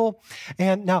with people.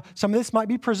 And now, some of this might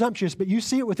be presumptuous, but you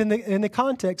see it in the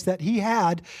context that he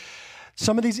had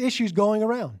some of these issues going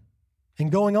around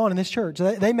and going on in this church.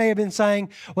 They may have been saying,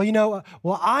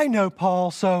 I know Paul,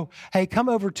 so, hey, come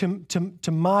over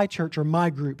to my church or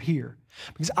my group here.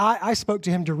 Because I spoke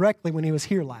to him directly when he was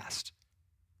here last.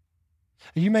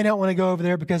 You may not want to go over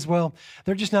there because,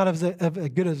 they're just not as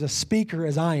good as a speaker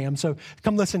as I am, so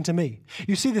come listen to me.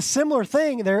 You see the similar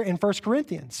thing there in 1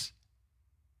 Corinthians.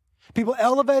 People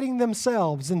elevating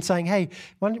themselves and saying, hey,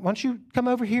 why don't you come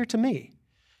over here to me?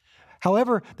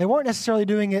 However, they weren't necessarily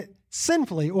doing it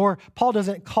sinfully, or Paul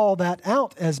doesn't call that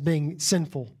out as being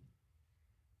sinful.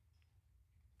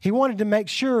 He wanted to make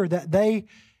sure that they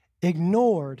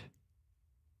ignored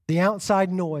the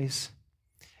outside noise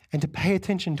and to pay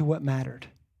attention to what mattered.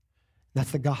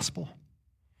 That's the gospel.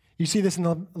 You see this in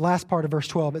the last part of verse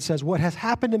 12. It says, what has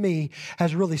happened to me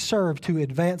has really served to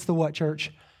advance the what,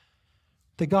 church?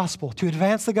 The gospel. To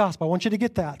advance the gospel. I want you to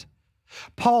get that.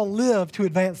 Paul lived to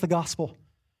advance the gospel.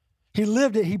 He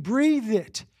lived it. He breathed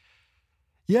it.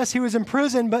 Yes, he was in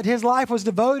prison, but his life was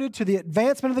devoted to the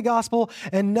advancement of the gospel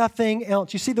and nothing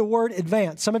else. You see the word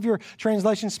advance. Some of your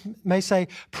translations may say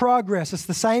progress. It's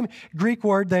the same Greek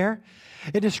word there.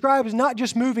 It describes not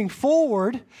just moving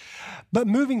forward, but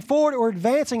moving forward or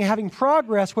advancing and having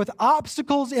progress with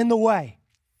obstacles in the way.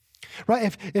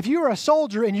 Right? If you're a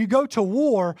soldier and you go to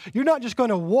war, you're not just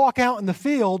going to walk out in the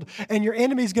field and your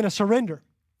enemy's going to surrender.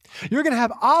 You're going to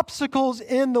have obstacles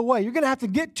in the way. You're going to have to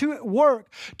get to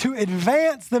work to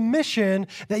advance the mission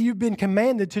that you've been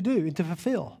commanded to do and to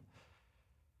fulfill.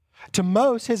 To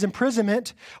most, his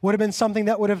imprisonment would have been something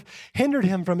that would have hindered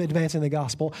him from advancing the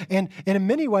gospel. And in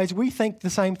many ways, we think the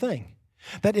same thing.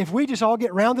 That if we just all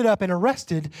get rounded up and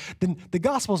arrested, then the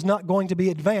gospel's not going to be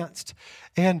advanced.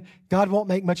 And God won't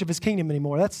make much of his kingdom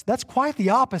anymore. That's quite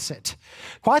the opposite.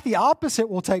 Quite the opposite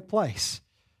will take place.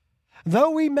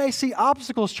 Though we may see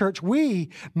obstacles, church,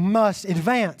 we must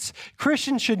advance.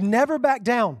 Christians should never back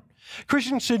down.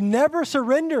 Christians should never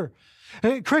surrender.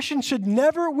 Christians should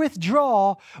never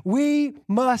withdraw. We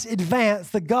must advance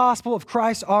the gospel of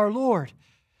Christ our Lord.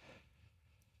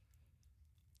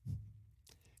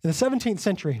 In the 17th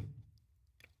century,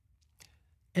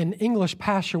 an English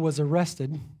pastor was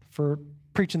arrested for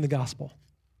preaching the gospel.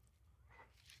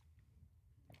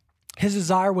 His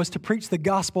desire was to preach the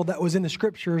gospel that was in the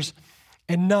scriptures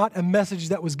and not a message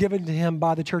that was given to him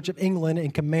by the Church of England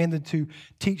and commanded to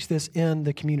teach this in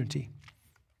the community.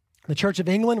 The Church of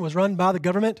England was run by the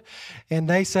government, and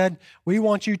they said, we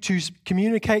want you to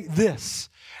communicate this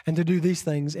and to do these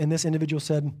things. And this individual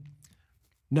said,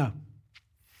 no.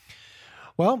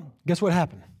 Well, guess what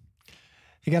happened?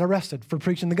 He got arrested for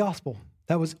preaching the gospel.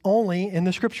 That was only in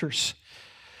the scriptures.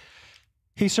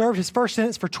 He served his first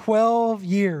sentence for 12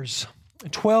 years.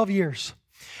 12 years.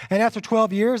 And after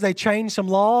 12 years, they changed some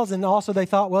laws, and also they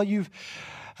thought, well, you've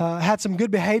had some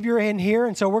good behavior in here,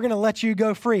 and so we're going to let you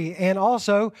go free. And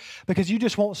also, because you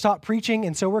just won't stop preaching,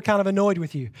 and so we're kind of annoyed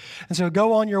with you. And so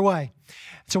go on your way.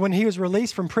 So when he was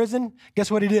released from prison,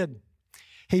 guess what he did?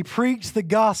 He preached the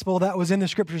gospel that was in the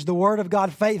scriptures, the word of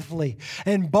God faithfully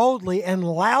and boldly and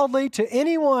loudly to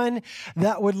anyone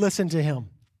that would listen to him.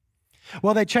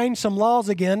 Well, they changed some laws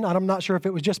again. I'm not sure if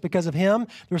it was just because of him.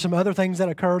 There were some other things that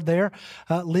occurred there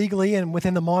legally and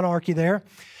within the monarchy there.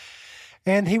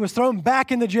 And he was thrown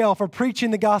back into jail for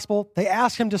preaching the gospel. They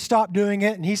asked him to stop doing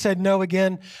it, and he said no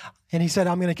again. And he said,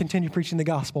 I'm going to continue preaching the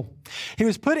gospel. He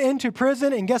was put into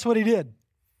prison, and guess what he did?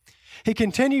 He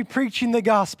continued preaching the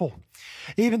gospel.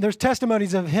 Even there's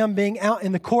testimonies of him being out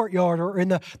in the courtyard or in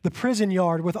the prison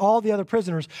yard with all the other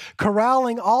prisoners,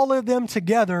 corralling all of them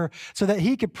together so that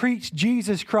he could preach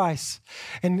Jesus Christ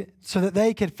and so that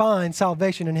they could find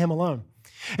salvation in him alone.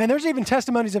 And there's even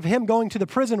testimonies of him going to the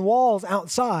prison walls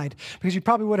outside, because you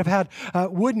probably would have had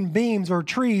wooden beams or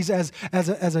trees as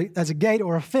a gate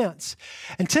or a fence.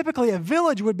 And typically a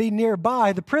village would be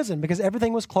nearby the prison because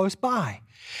everything was close by.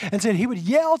 And so he would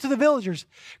yell to the villagers,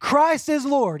 Christ is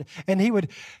Lord. And he would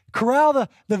corral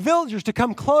the villagers to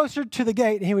come closer to the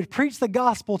gate, and he would preach the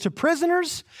gospel to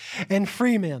prisoners and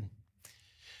free men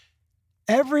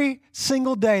every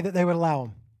single day that they would allow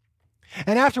him.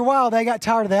 And after a while, they got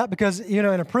tired of that because, in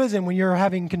a prison, when you're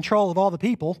having control of all the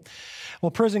people,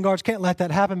 well, prison guards can't let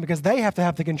that happen because they have to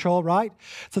have the control, right?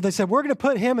 So they said, we're going to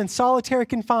put him in solitary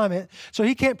confinement so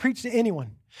he can't preach to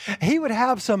anyone. He would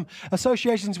have some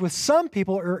associations with some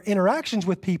people or interactions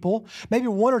with people, maybe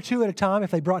one or two at a time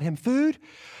if they brought him food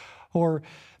or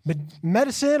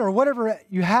medicine or whatever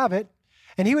you have it.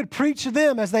 And he would preach to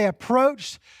them as they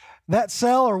approached that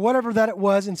cell or whatever that it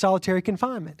was in solitary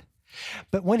confinement.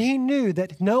 But when he knew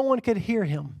that no one could hear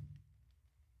him,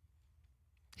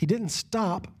 he didn't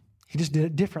stop. He just did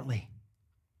it differently.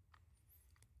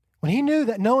 When he knew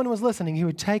that no one was listening, he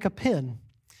would take a pen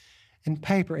and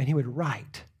paper and he would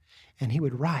write, and he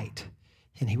would write,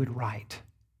 and he would write.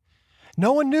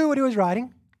 No one knew what he was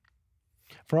writing.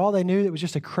 For all they knew, it was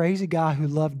just a crazy guy who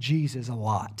loved Jesus a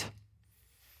lot.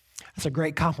 That's a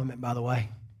great compliment, by the way.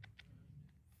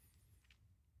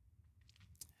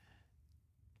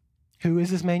 Who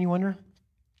is this man, you wonder?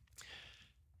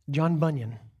 John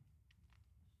Bunyan.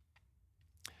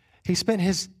 He spent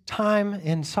his time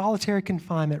in solitary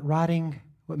confinement writing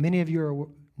what many of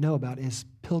you know about is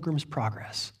Pilgrim's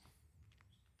Progress.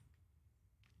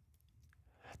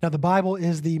 Now, the Bible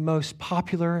is the most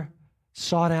popular,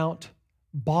 sought out,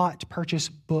 bought,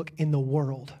 purchased book in the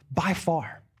world, by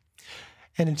far.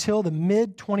 And until the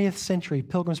mid-20th century,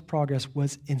 Pilgrim's Progress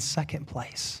was in second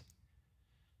place.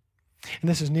 And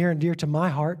this is near and dear to my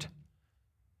heart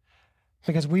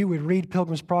because we would read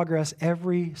Pilgrim's Progress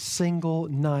every single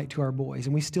night to our boys.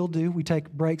 And we still do. We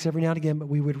take breaks every now and again, but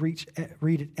we would read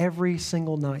it every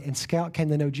single night. And Scout came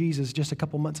to know Jesus just a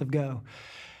couple months ago.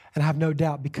 And I have no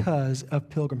doubt because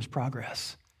of Pilgrim's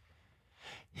Progress.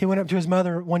 He went up to his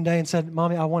mother one day and said,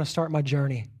 "Mommy, I want to start my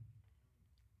journey."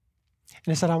 And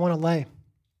he said, I want to lay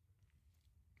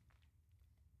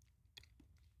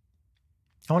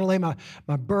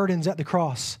my burdens at the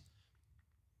cross.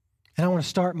 And I want to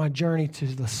start my journey to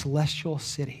the celestial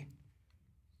city.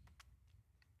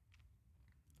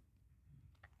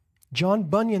 John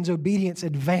Bunyan's obedience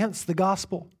advanced the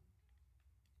gospel.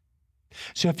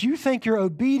 So if you think your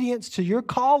obedience to your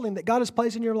calling that God has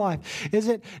placed in your life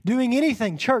isn't doing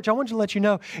anything, church, I want to let you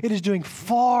know it is doing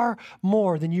far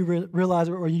more than you realize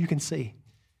or you can see.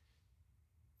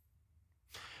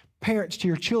 Parents, to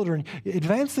your children,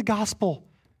 advance the gospel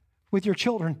with your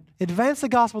children. Advance the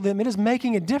gospel with them. It is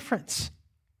making a difference.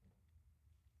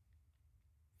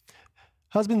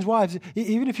 Husbands, wives,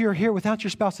 even if you're here without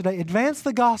your spouse today, advance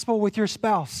the gospel with your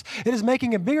spouse. It is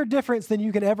making a bigger difference than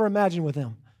you could ever imagine with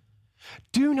them.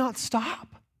 Do not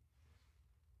stop.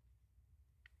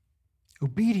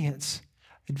 Obedience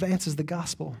advances the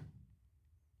gospel.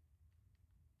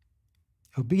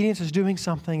 Obedience is doing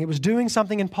something. It was doing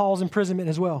something in Paul's imprisonment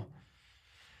as well.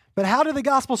 But how did the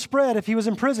gospel spread if he was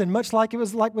in prison, much like it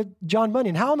was like with John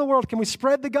Bunyan? How in the world can we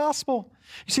spread the gospel?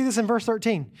 You see this in verse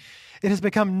 13. It has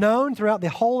become known throughout the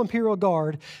whole imperial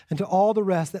guard and to all the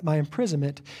rest that my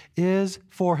imprisonment is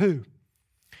for who?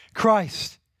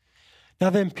 Christ. Now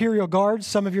the imperial guard,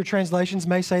 some of your translations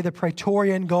may say the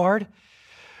Praetorian Guard,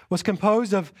 was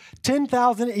composed of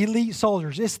 10,000 elite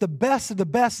soldiers. It's the best of the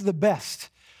best of the best.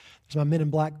 There's my Men in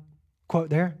Black quote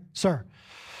there. Sir.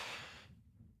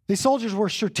 These soldiers were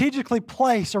strategically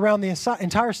placed around the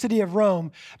entire city of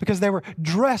Rome because they were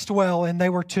dressed well and they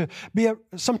were to be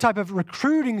some type of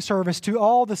recruiting service to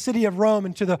all the city of Rome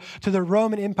and to the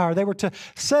Roman Empire. They were to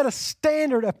set a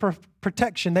standard of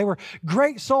protection. They were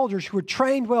great soldiers who were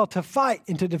trained well to fight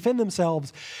and to defend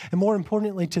themselves, and more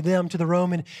importantly to the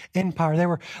Roman Empire. They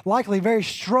were likely very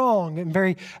strong and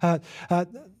very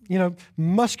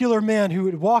muscular men who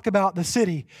would walk about the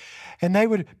city. And they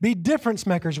would be difference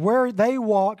makers. Where they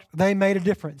walked, they made a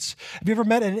difference. Have you ever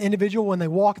met an individual when they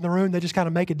walk in the room, they just kind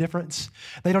of make a difference?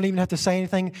 They don't even have to say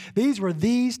anything. These were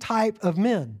these type of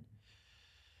men.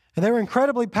 And they were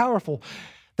incredibly powerful.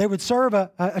 They would serve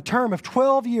a term of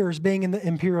 12 years being in the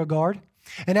Imperial Guard.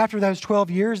 And after those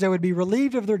 12 years, they would be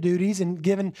relieved of their duties and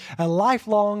given a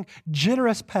lifelong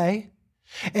generous pay.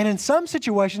 And in some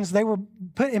situations, they were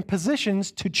put in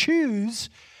positions to choose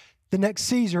the next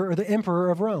Caesar or the emperor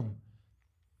of Rome.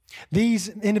 These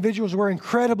individuals were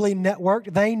incredibly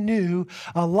networked. They knew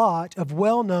a lot of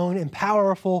well-known and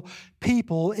powerful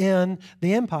people in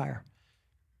the empire.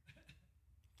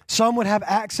 Some would have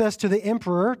access to the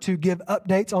emperor to give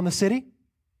updates on the city.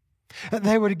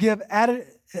 They would give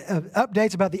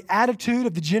updates about the attitude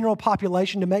of the general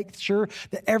population to make sure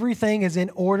that everything is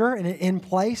in order and in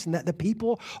place and that the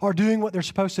people are doing what they're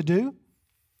supposed to do.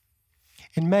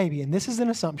 And maybe, and this is an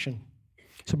assumption,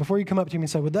 so before you come up to me and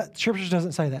say, well, that Scripture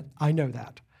doesn't say that. I know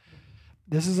that.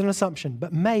 This is an assumption,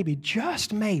 but maybe,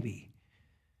 just maybe,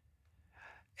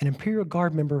 an Imperial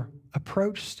Guard member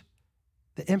approached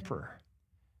the emperor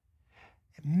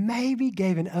and maybe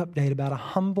gave an update about a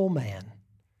humble man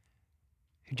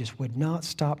who just would not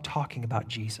stop talking about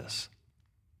Jesus.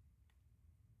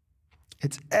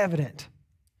 It's evident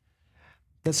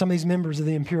that some of these members of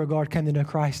the Imperial Guard came to know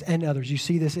Christ and others. You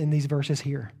see this in these verses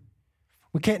here.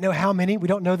 We can't know how many. We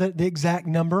don't know the exact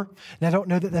number. And I don't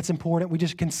know that that's important. We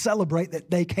just can celebrate that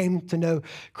they came to know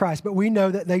Christ. But we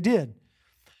know that they did.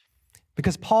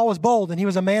 Because Paul was bold and he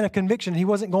was a man of conviction. He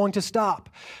wasn't going to stop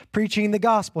preaching the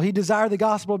gospel. He desired the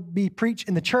gospel to be preached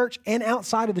in the church and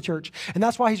outside of the church. And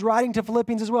that's why he's writing to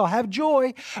Philippians as well. Have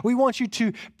joy. We want you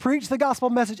to preach the gospel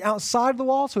message outside of the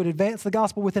wall so it advance the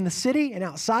gospel within the city and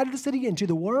outside of the city into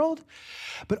the world.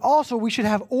 But also we should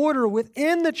have order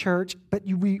within the church, but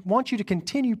we want you to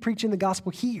continue preaching the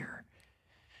gospel here.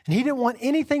 And he didn't want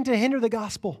anything to hinder the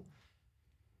gospel.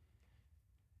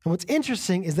 And what's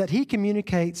interesting is that he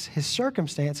communicates his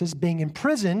circumstances, being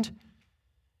imprisoned,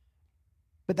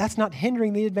 but that's not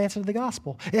hindering the advancement of the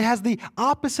gospel. It has the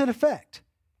opposite effect.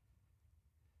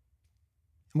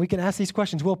 And we can ask these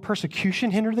questions. Will persecution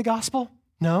hinder the gospel?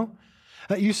 No.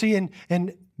 You see in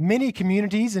many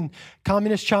communities in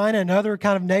communist China and other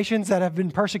kind of nations that have been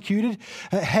persecuted,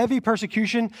 heavy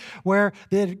persecution where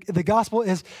the gospel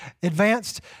is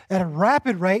advanced at a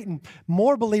rapid rate and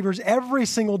more believers every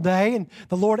single day, and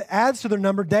the Lord adds to their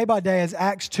number day by day, as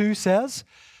Acts 2 says.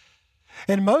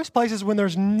 In most places when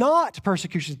there's not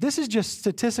persecution, this is just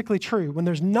statistically true, when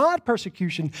there's not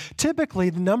persecution, typically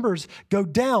the numbers go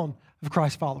down of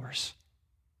Christ followers.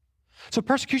 So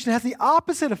persecution has the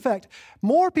opposite effect.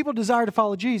 More people desire to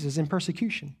follow Jesus in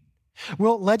persecution.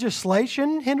 Will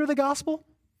legislation hinder the gospel?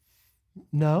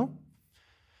 No.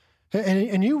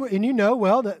 And you know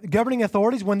well that governing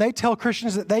authorities, when they tell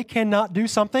Christians that they cannot do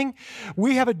something,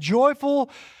 we have a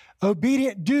joyful,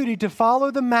 obedient duty to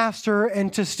follow the master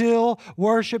and to still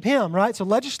worship him, right? So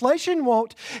legislation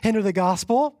won't hinder the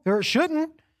gospel, or it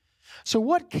shouldn't. So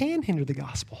what can hinder the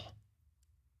gospel?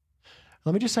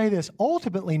 Let me just say this,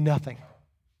 ultimately nothing.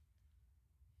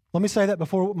 Let me say that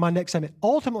before my next statement.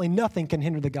 Ultimately nothing can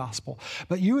hinder the gospel.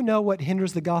 But you know what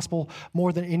hinders the gospel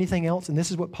more than anything else, and this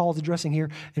is what Paul's addressing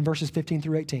here in verses 15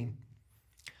 through 18.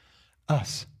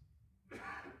 Us.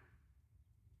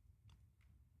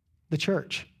 The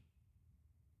church.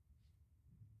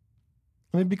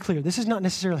 Let me be clear, this is not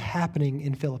necessarily happening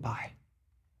in Philippi.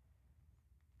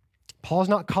 Paul's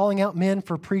not calling out men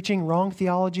for preaching wrong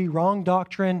theology, wrong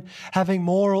doctrine, having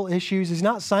moral issues. He's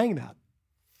not saying that.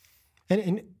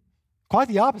 And quite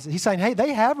the opposite. He's saying, hey,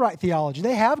 they have right theology.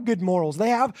 They have good morals. They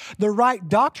have the right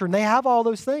doctrine. They have all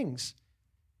those things.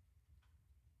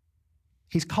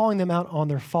 He's calling them out on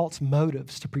their false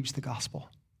motives to preach the gospel.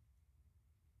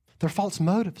 Their false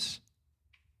motives.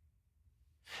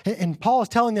 And Paul is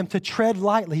telling them to tread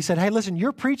lightly. He said, hey, listen,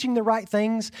 you're preaching the right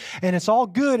things, and it's all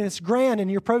good, and it's grand, and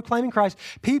you're proclaiming Christ.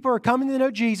 People are coming to know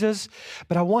Jesus,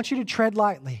 but I want you to tread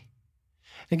lightly.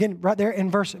 Again, right there in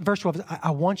verse 12,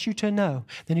 I want you to know.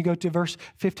 Then you go to verse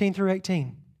 15 through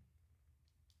 18.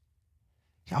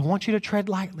 I want you to tread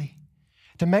lightly,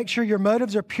 to make sure your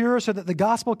motives are pure so that the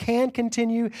gospel can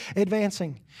continue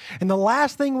advancing. And the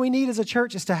last thing we need as a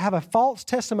church is to have a false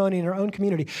testimony in our own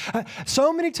community.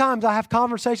 So many times I have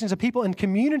conversations with people in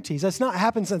communities. That's not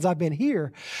happened since I've been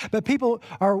here. But people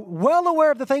are well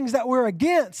aware of the things that we're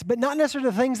against, but not necessarily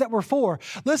the things that we're for.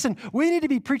 Listen, we need to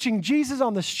be preaching Jesus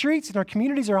on the streets, in our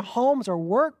communities, our homes, our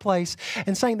workplace,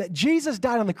 and saying that Jesus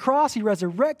died on the cross, he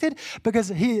resurrected because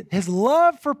his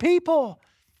love for people.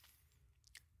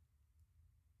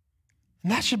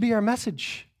 And that should be our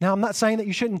message. Now, I'm not saying that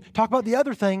you shouldn't talk about the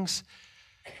other things,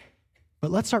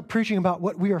 but let's start preaching about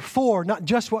what we are for, not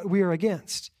just what we are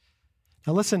against.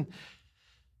 Now, listen,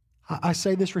 I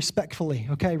say this respectfully,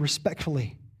 okay?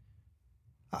 Respectfully.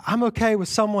 I'm okay with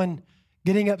someone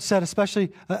getting upset,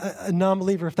 especially a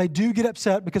non-believer, if they do get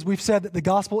upset because we've said that the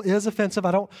gospel is offensive.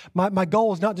 My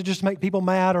goal is not to just make people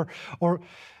mad or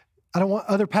I don't want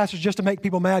other pastors just to make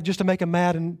people mad, just to make them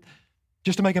mad and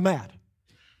just to make them mad.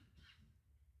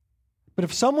 But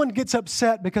if someone gets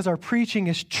upset because our preaching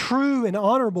is true and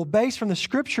honorable, based from the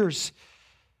scriptures,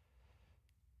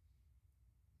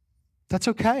 that's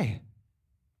okay.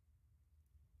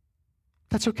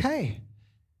 That's okay.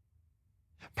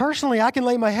 Personally, I can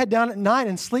lay my head down at night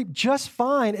and sleep just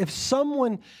fine if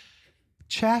someone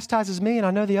chastises me, and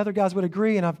I know the other guys would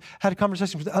agree, and I've had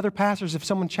conversations with other pastors, if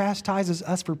someone chastises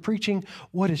us for preaching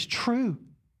what is true.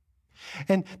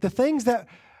 And the things that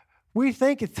we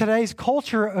think in today's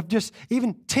culture of just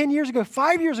even 10 years ago,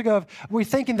 5 years ago, we're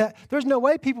thinking that there's no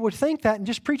way people would think that, and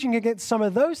just preaching against some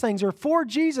of those things or for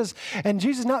Jesus and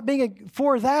Jesus not being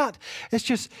for that. It's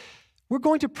just, we're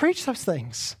going to preach those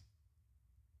things.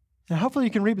 And hopefully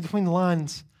you can read between the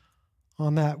lines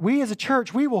on that. We as a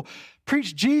church, we will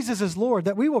preach Jesus as Lord,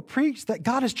 that we will preach that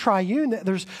God is triune, that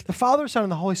there's the Father, Son,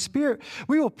 and the Holy Spirit.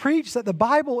 We will preach that the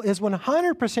Bible is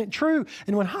 100% true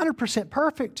and 100%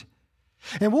 perfect.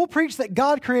 And we'll preach that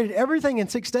God created everything in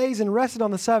 6 days and rested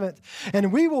on the seventh.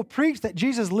 And we will preach that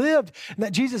Jesus lived and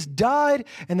that Jesus died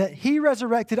and that He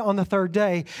resurrected on the third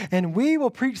day. And we will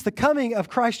preach the coming of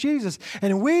Christ Jesus.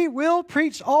 And we will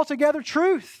preach altogether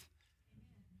truth.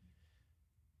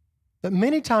 But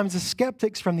many times the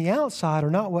skeptics from the outside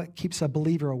are not what keeps a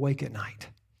believer awake at night.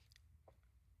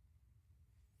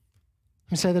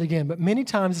 Let me say that again. But many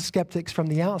times the skeptics from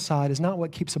the outside is not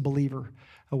what keeps a believer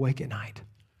awake at night.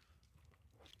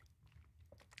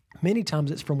 Many times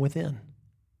it's from within.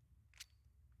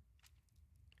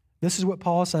 This is what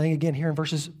Paul is saying again here in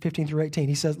verses 15 through 18.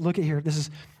 He says, look at here. This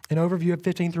is an overview of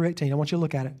 15 through 18. I want you to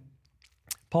look at it.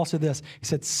 Paul said this. He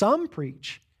said, some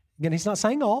preach. Again, he's not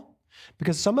saying all,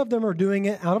 because some of them are doing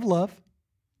it out of love.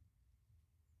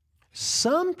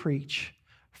 Some preach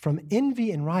from envy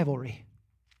and rivalry.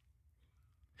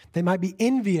 They might be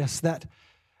envious that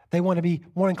they want to be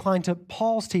more inclined to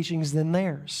Paul's teachings than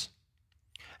theirs.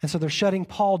 And so they're shutting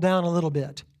Paul down a little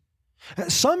bit.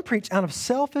 Some preach out of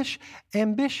selfish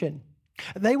ambition.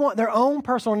 They want their own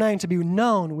personal name to be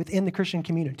known within the Christian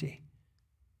community.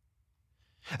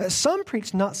 Some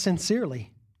preach not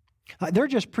sincerely. They're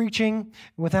just preaching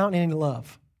without any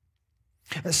love.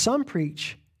 Some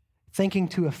preach thinking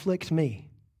to afflict me.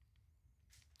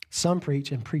 Some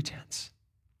preach in pretense.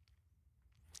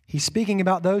 He's speaking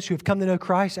about those who have come to know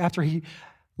Christ after he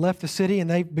left the city and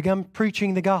they've begun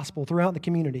preaching the gospel throughout the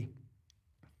community.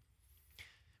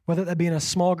 Whether that be in a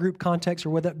small group context or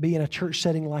whether that be in a church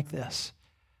setting like this.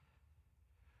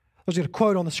 I was going to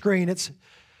quote on the screen. It's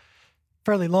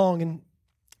fairly long and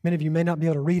many of you may not be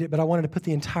able to read it, but I wanted to put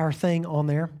the entire thing on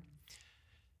there.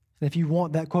 And if you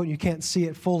want that quote and you can't see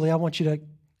it fully, I want you to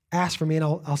ask for me and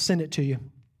I'll send it to you.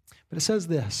 But it says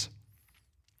this.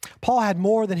 Paul had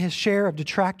more than his share of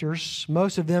detractors,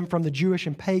 most of them from the Jewish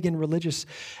and pagan religious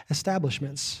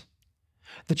establishments.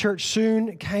 The church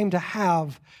soon came to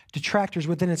have detractors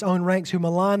within its own ranks who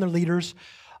maligned their leaders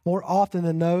more often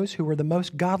than those who were the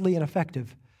most godly and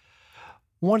effective.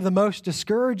 One of the most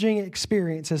discouraging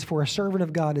experiences for a servant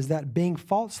of God is that being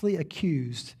falsely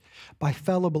accused by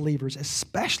fellow believers,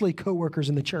 especially co-workers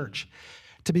in the church.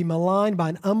 To be maligned by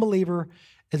an unbeliever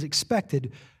is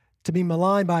expected. To be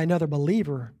maligned by another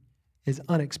believer is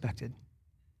unexpected.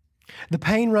 The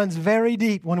pain runs very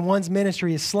deep when one's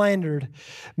ministry is slandered,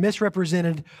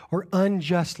 misrepresented, or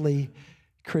unjustly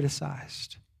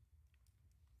criticized.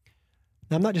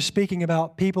 Now, I'm not just speaking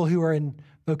about people who are in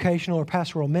vocational or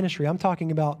pastoral ministry. I'm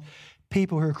talking about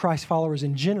people who are Christ followers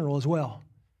in general as well.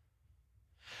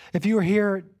 If you were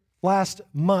here last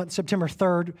month, September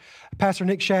 3rd, Pastor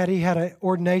Nick Shaddy had an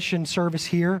ordination service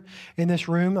here in this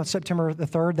room on September the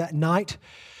 3rd that night.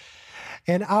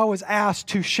 And I was asked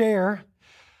to share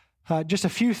just a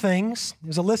few things.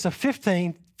 There's a list of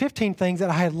 15 things that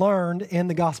I had learned in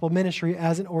the gospel ministry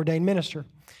as an ordained minister.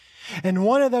 And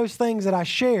one of those things that I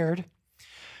shared,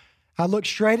 I looked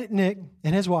straight at Nick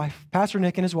and his wife, Pastor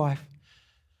Nick and his wife.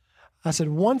 I said,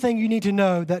 one thing you need to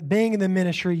know, that being in the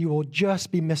ministry, you will just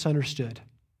be misunderstood.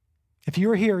 If you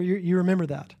were here, you remember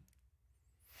that.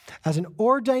 As an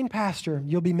ordained pastor,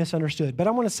 you'll be misunderstood. But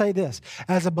I want to say this.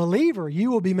 As a believer, you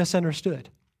will be misunderstood.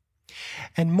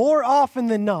 And more often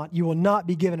than not, you will not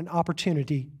be given an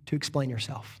opportunity to explain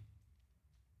yourself.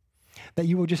 That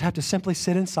you will just have to simply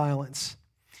sit in silence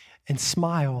and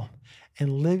smile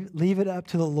and leave it up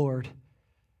to the Lord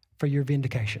for your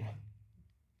vindication.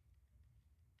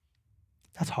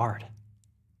 That's hard.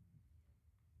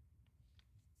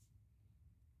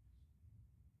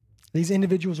 These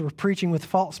individuals were preaching with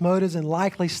false motives and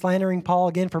likely slandering Paul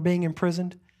again for being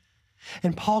imprisoned.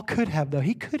 And Paul could have, though.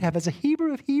 He could have, as a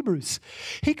Hebrew of Hebrews,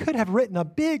 he could have written a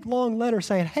big, long letter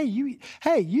saying, hey,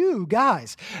 you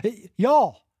guys,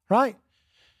 y'all, right?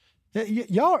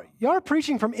 Y'all are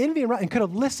preaching from envy and could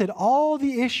have listed all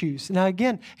the issues. Now,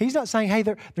 again, he's not saying, hey,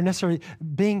 they're necessarily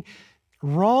being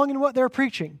wrong in what they're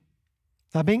preaching.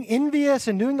 Now, being envious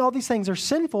and doing all these things are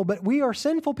sinful, but we are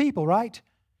sinful people, right?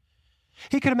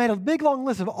 He could have made a big, long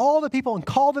list of all the people and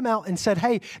called them out and said,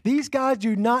 hey, these guys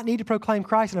do not need to proclaim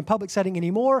Christ in a public setting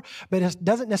anymore, but it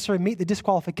doesn't necessarily meet the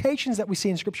disqualifications that we see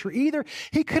in Scripture either.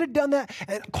 He could have done that,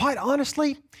 and quite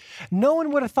honestly, no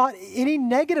one would have thought any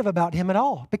negative about him at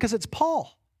all because it's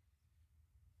Paul.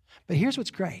 But here's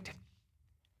what's great.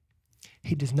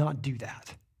 He does not do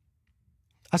that.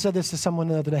 I said this to someone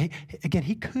the other day. Again,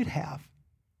 he could have.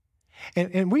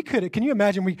 And we could have. Can you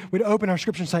imagine we'd open our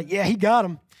Scripture and say, yeah, he got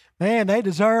them. Man, they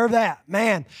deserve that.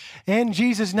 Man, in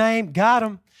Jesus' name, got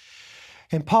them.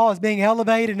 And Paul is being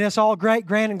elevated, and it's all great,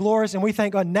 grand, and glorious, and we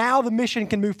think, oh, now the mission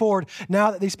can move forward,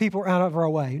 now that these people are out of our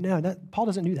way. No, Paul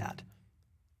doesn't do that.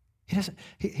 He doesn't.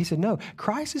 He said, no,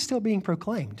 Christ is still being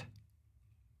proclaimed.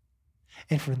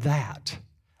 And for that,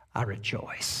 I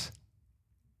rejoice.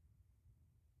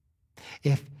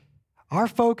 If our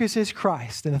focus is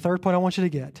Christ, then the third point I want you to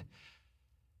get,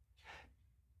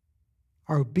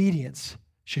 our obedience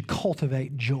should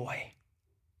cultivate joy.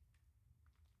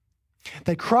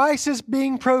 That Christ is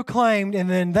being proclaimed, and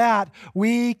then that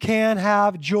we can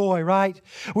have joy, right?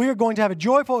 We are going to have a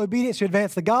joyful obedience to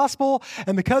advance the gospel,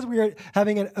 and because we are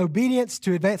having an obedience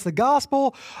to advance the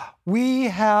gospel, we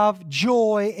have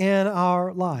joy in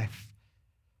our life.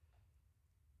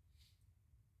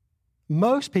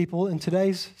 Most people in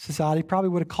today's society probably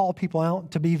would have called people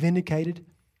out to be vindicated.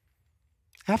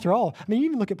 After all, I mean, you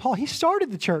even look at Paul. He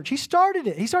started the church. He started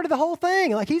it. He started the whole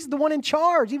thing. Like, he's the one in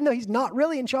charge, even though he's not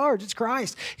really in charge. It's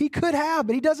Christ. He could have,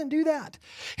 but he doesn't do that.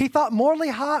 He thought more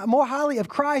highly of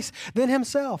Christ than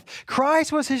himself.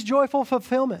 Christ was his joyful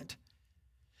fulfillment.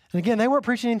 And again, they weren't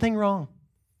preaching anything wrong.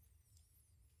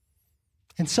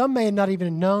 And some may have not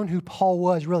even known who Paul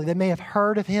was, really. They may have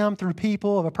heard of him through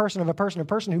people, a person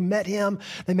who met him.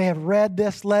 They may have read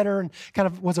this letter and kind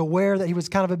of was aware that he was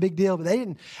kind of a big deal, but they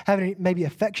didn't have any maybe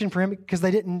affection for him because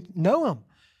they didn't know him.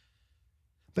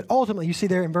 But ultimately, you see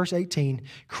there in verse 18,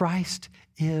 Christ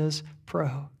is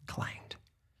proclaimed.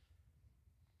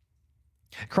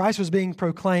 Christ was being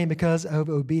proclaimed because of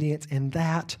obedience, and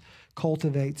that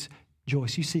cultivates joy.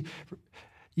 So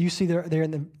you see there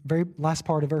in the very last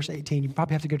part of verse 18, you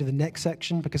probably have to go to the next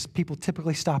section because people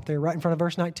typically stop there right in front of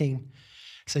verse 19.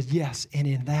 It says, yes, and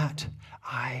in that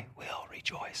I will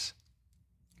rejoice.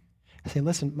 I say,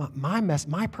 listen,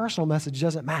 my personal message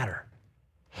doesn't matter.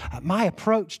 My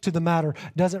approach to the matter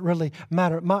doesn't really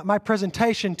matter. My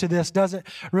presentation to this doesn't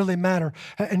really matter.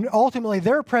 And ultimately,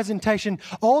 their presentation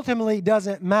ultimately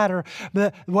doesn't matter.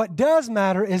 But what does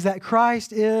matter is that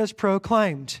Christ is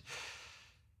proclaimed.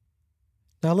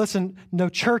 Now listen,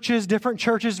 different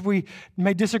churches, we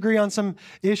may disagree on some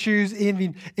issues.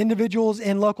 Even individuals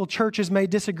in local churches may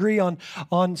disagree on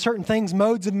certain things,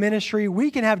 modes of ministry.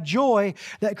 We can have joy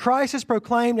that Christ is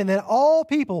proclaimed and that all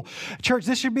people, church,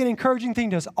 this should be an encouraging thing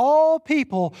to us, all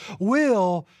people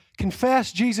will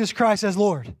confess Jesus Christ as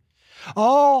Lord.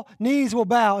 All knees will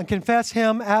bow and confess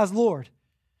Him as Lord.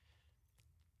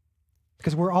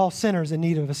 Because we're all sinners in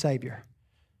need of a Savior.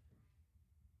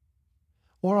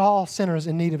 We're all sinners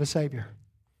in need of a Savior.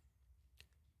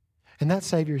 And that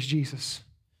Savior is Jesus.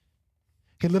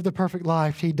 He lived a perfect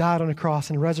life. He died on a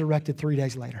cross and resurrected 3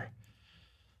 days later.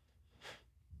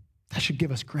 That should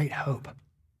give us great hope.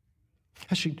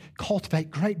 That should cultivate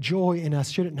great joy in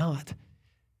us, should it not?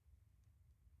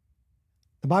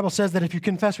 The Bible says that if you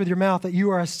confess with your mouth that you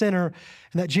are a sinner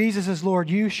and that Jesus is Lord,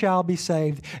 you shall be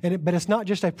saved. But it's not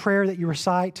just a prayer that you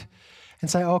recite and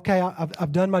say, okay,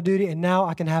 I've done my duty and now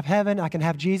I can have heaven, I can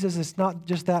have Jesus. It's not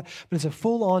just that, but it's a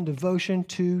full-on devotion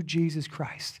to Jesus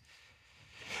Christ.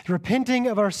 Repenting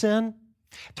of our sin,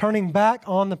 turning back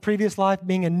on the previous life,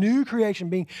 being a new creation,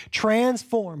 being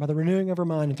transformed by the renewing of our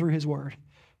mind and through His Word.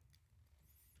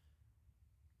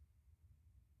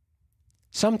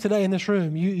 Some today in this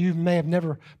room, you may have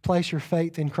never placed your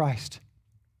faith in Christ.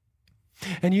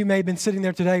 And you may have been sitting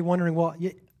there today wondering, well,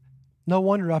 no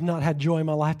wonder I've not had joy in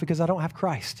my life because I don't have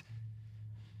Christ.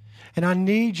 And I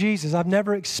need Jesus. I've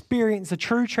never experienced the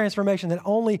true transformation that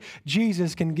only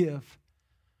Jesus can give.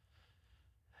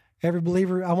 Every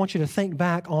believer, I want you to think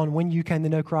back on when you came to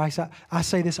know Christ. I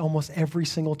say this almost every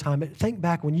single time, but think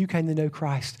back when you came to know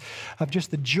Christ of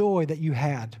just the joy that you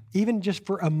had, even just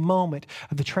for a moment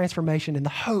of the transformation and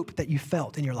the hope that you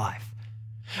felt in your life.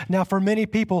 Now, for many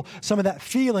people, some of that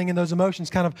feeling and those emotions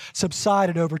kind of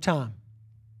subsided over time.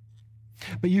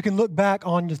 But you can look back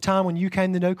on the time when you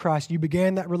came to know Christ, you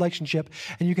began that relationship,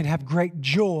 and you can have great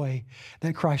joy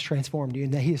that Christ transformed you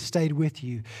and that He has stayed with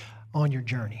you on your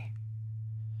journey.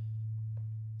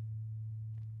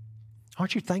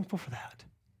 Aren't you thankful for that?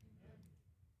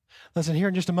 Listen, here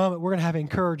in just a moment, we're going to have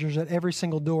encouragers at every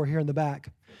single door here in the back.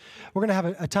 We're going to have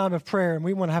a time of prayer, and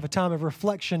we want to have a time of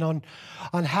reflection on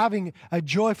having a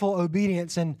joyful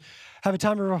obedience and have a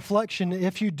time of reflection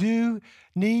if you do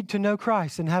need to know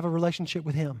Christ and have a relationship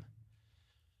with Him.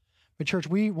 But church,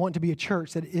 we want to be a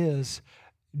church that is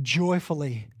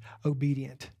joyfully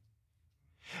obedient.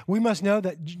 We must know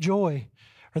that joy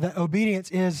or that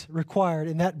obedience is required,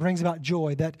 and that brings about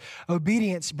joy. That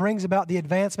obedience brings about the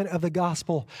advancement of the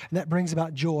gospel, and that brings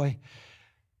about joy.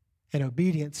 And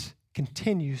obedience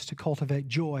continues to cultivate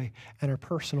joy in our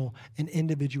personal and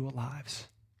individual lives.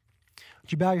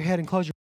 Would you bow your head and close your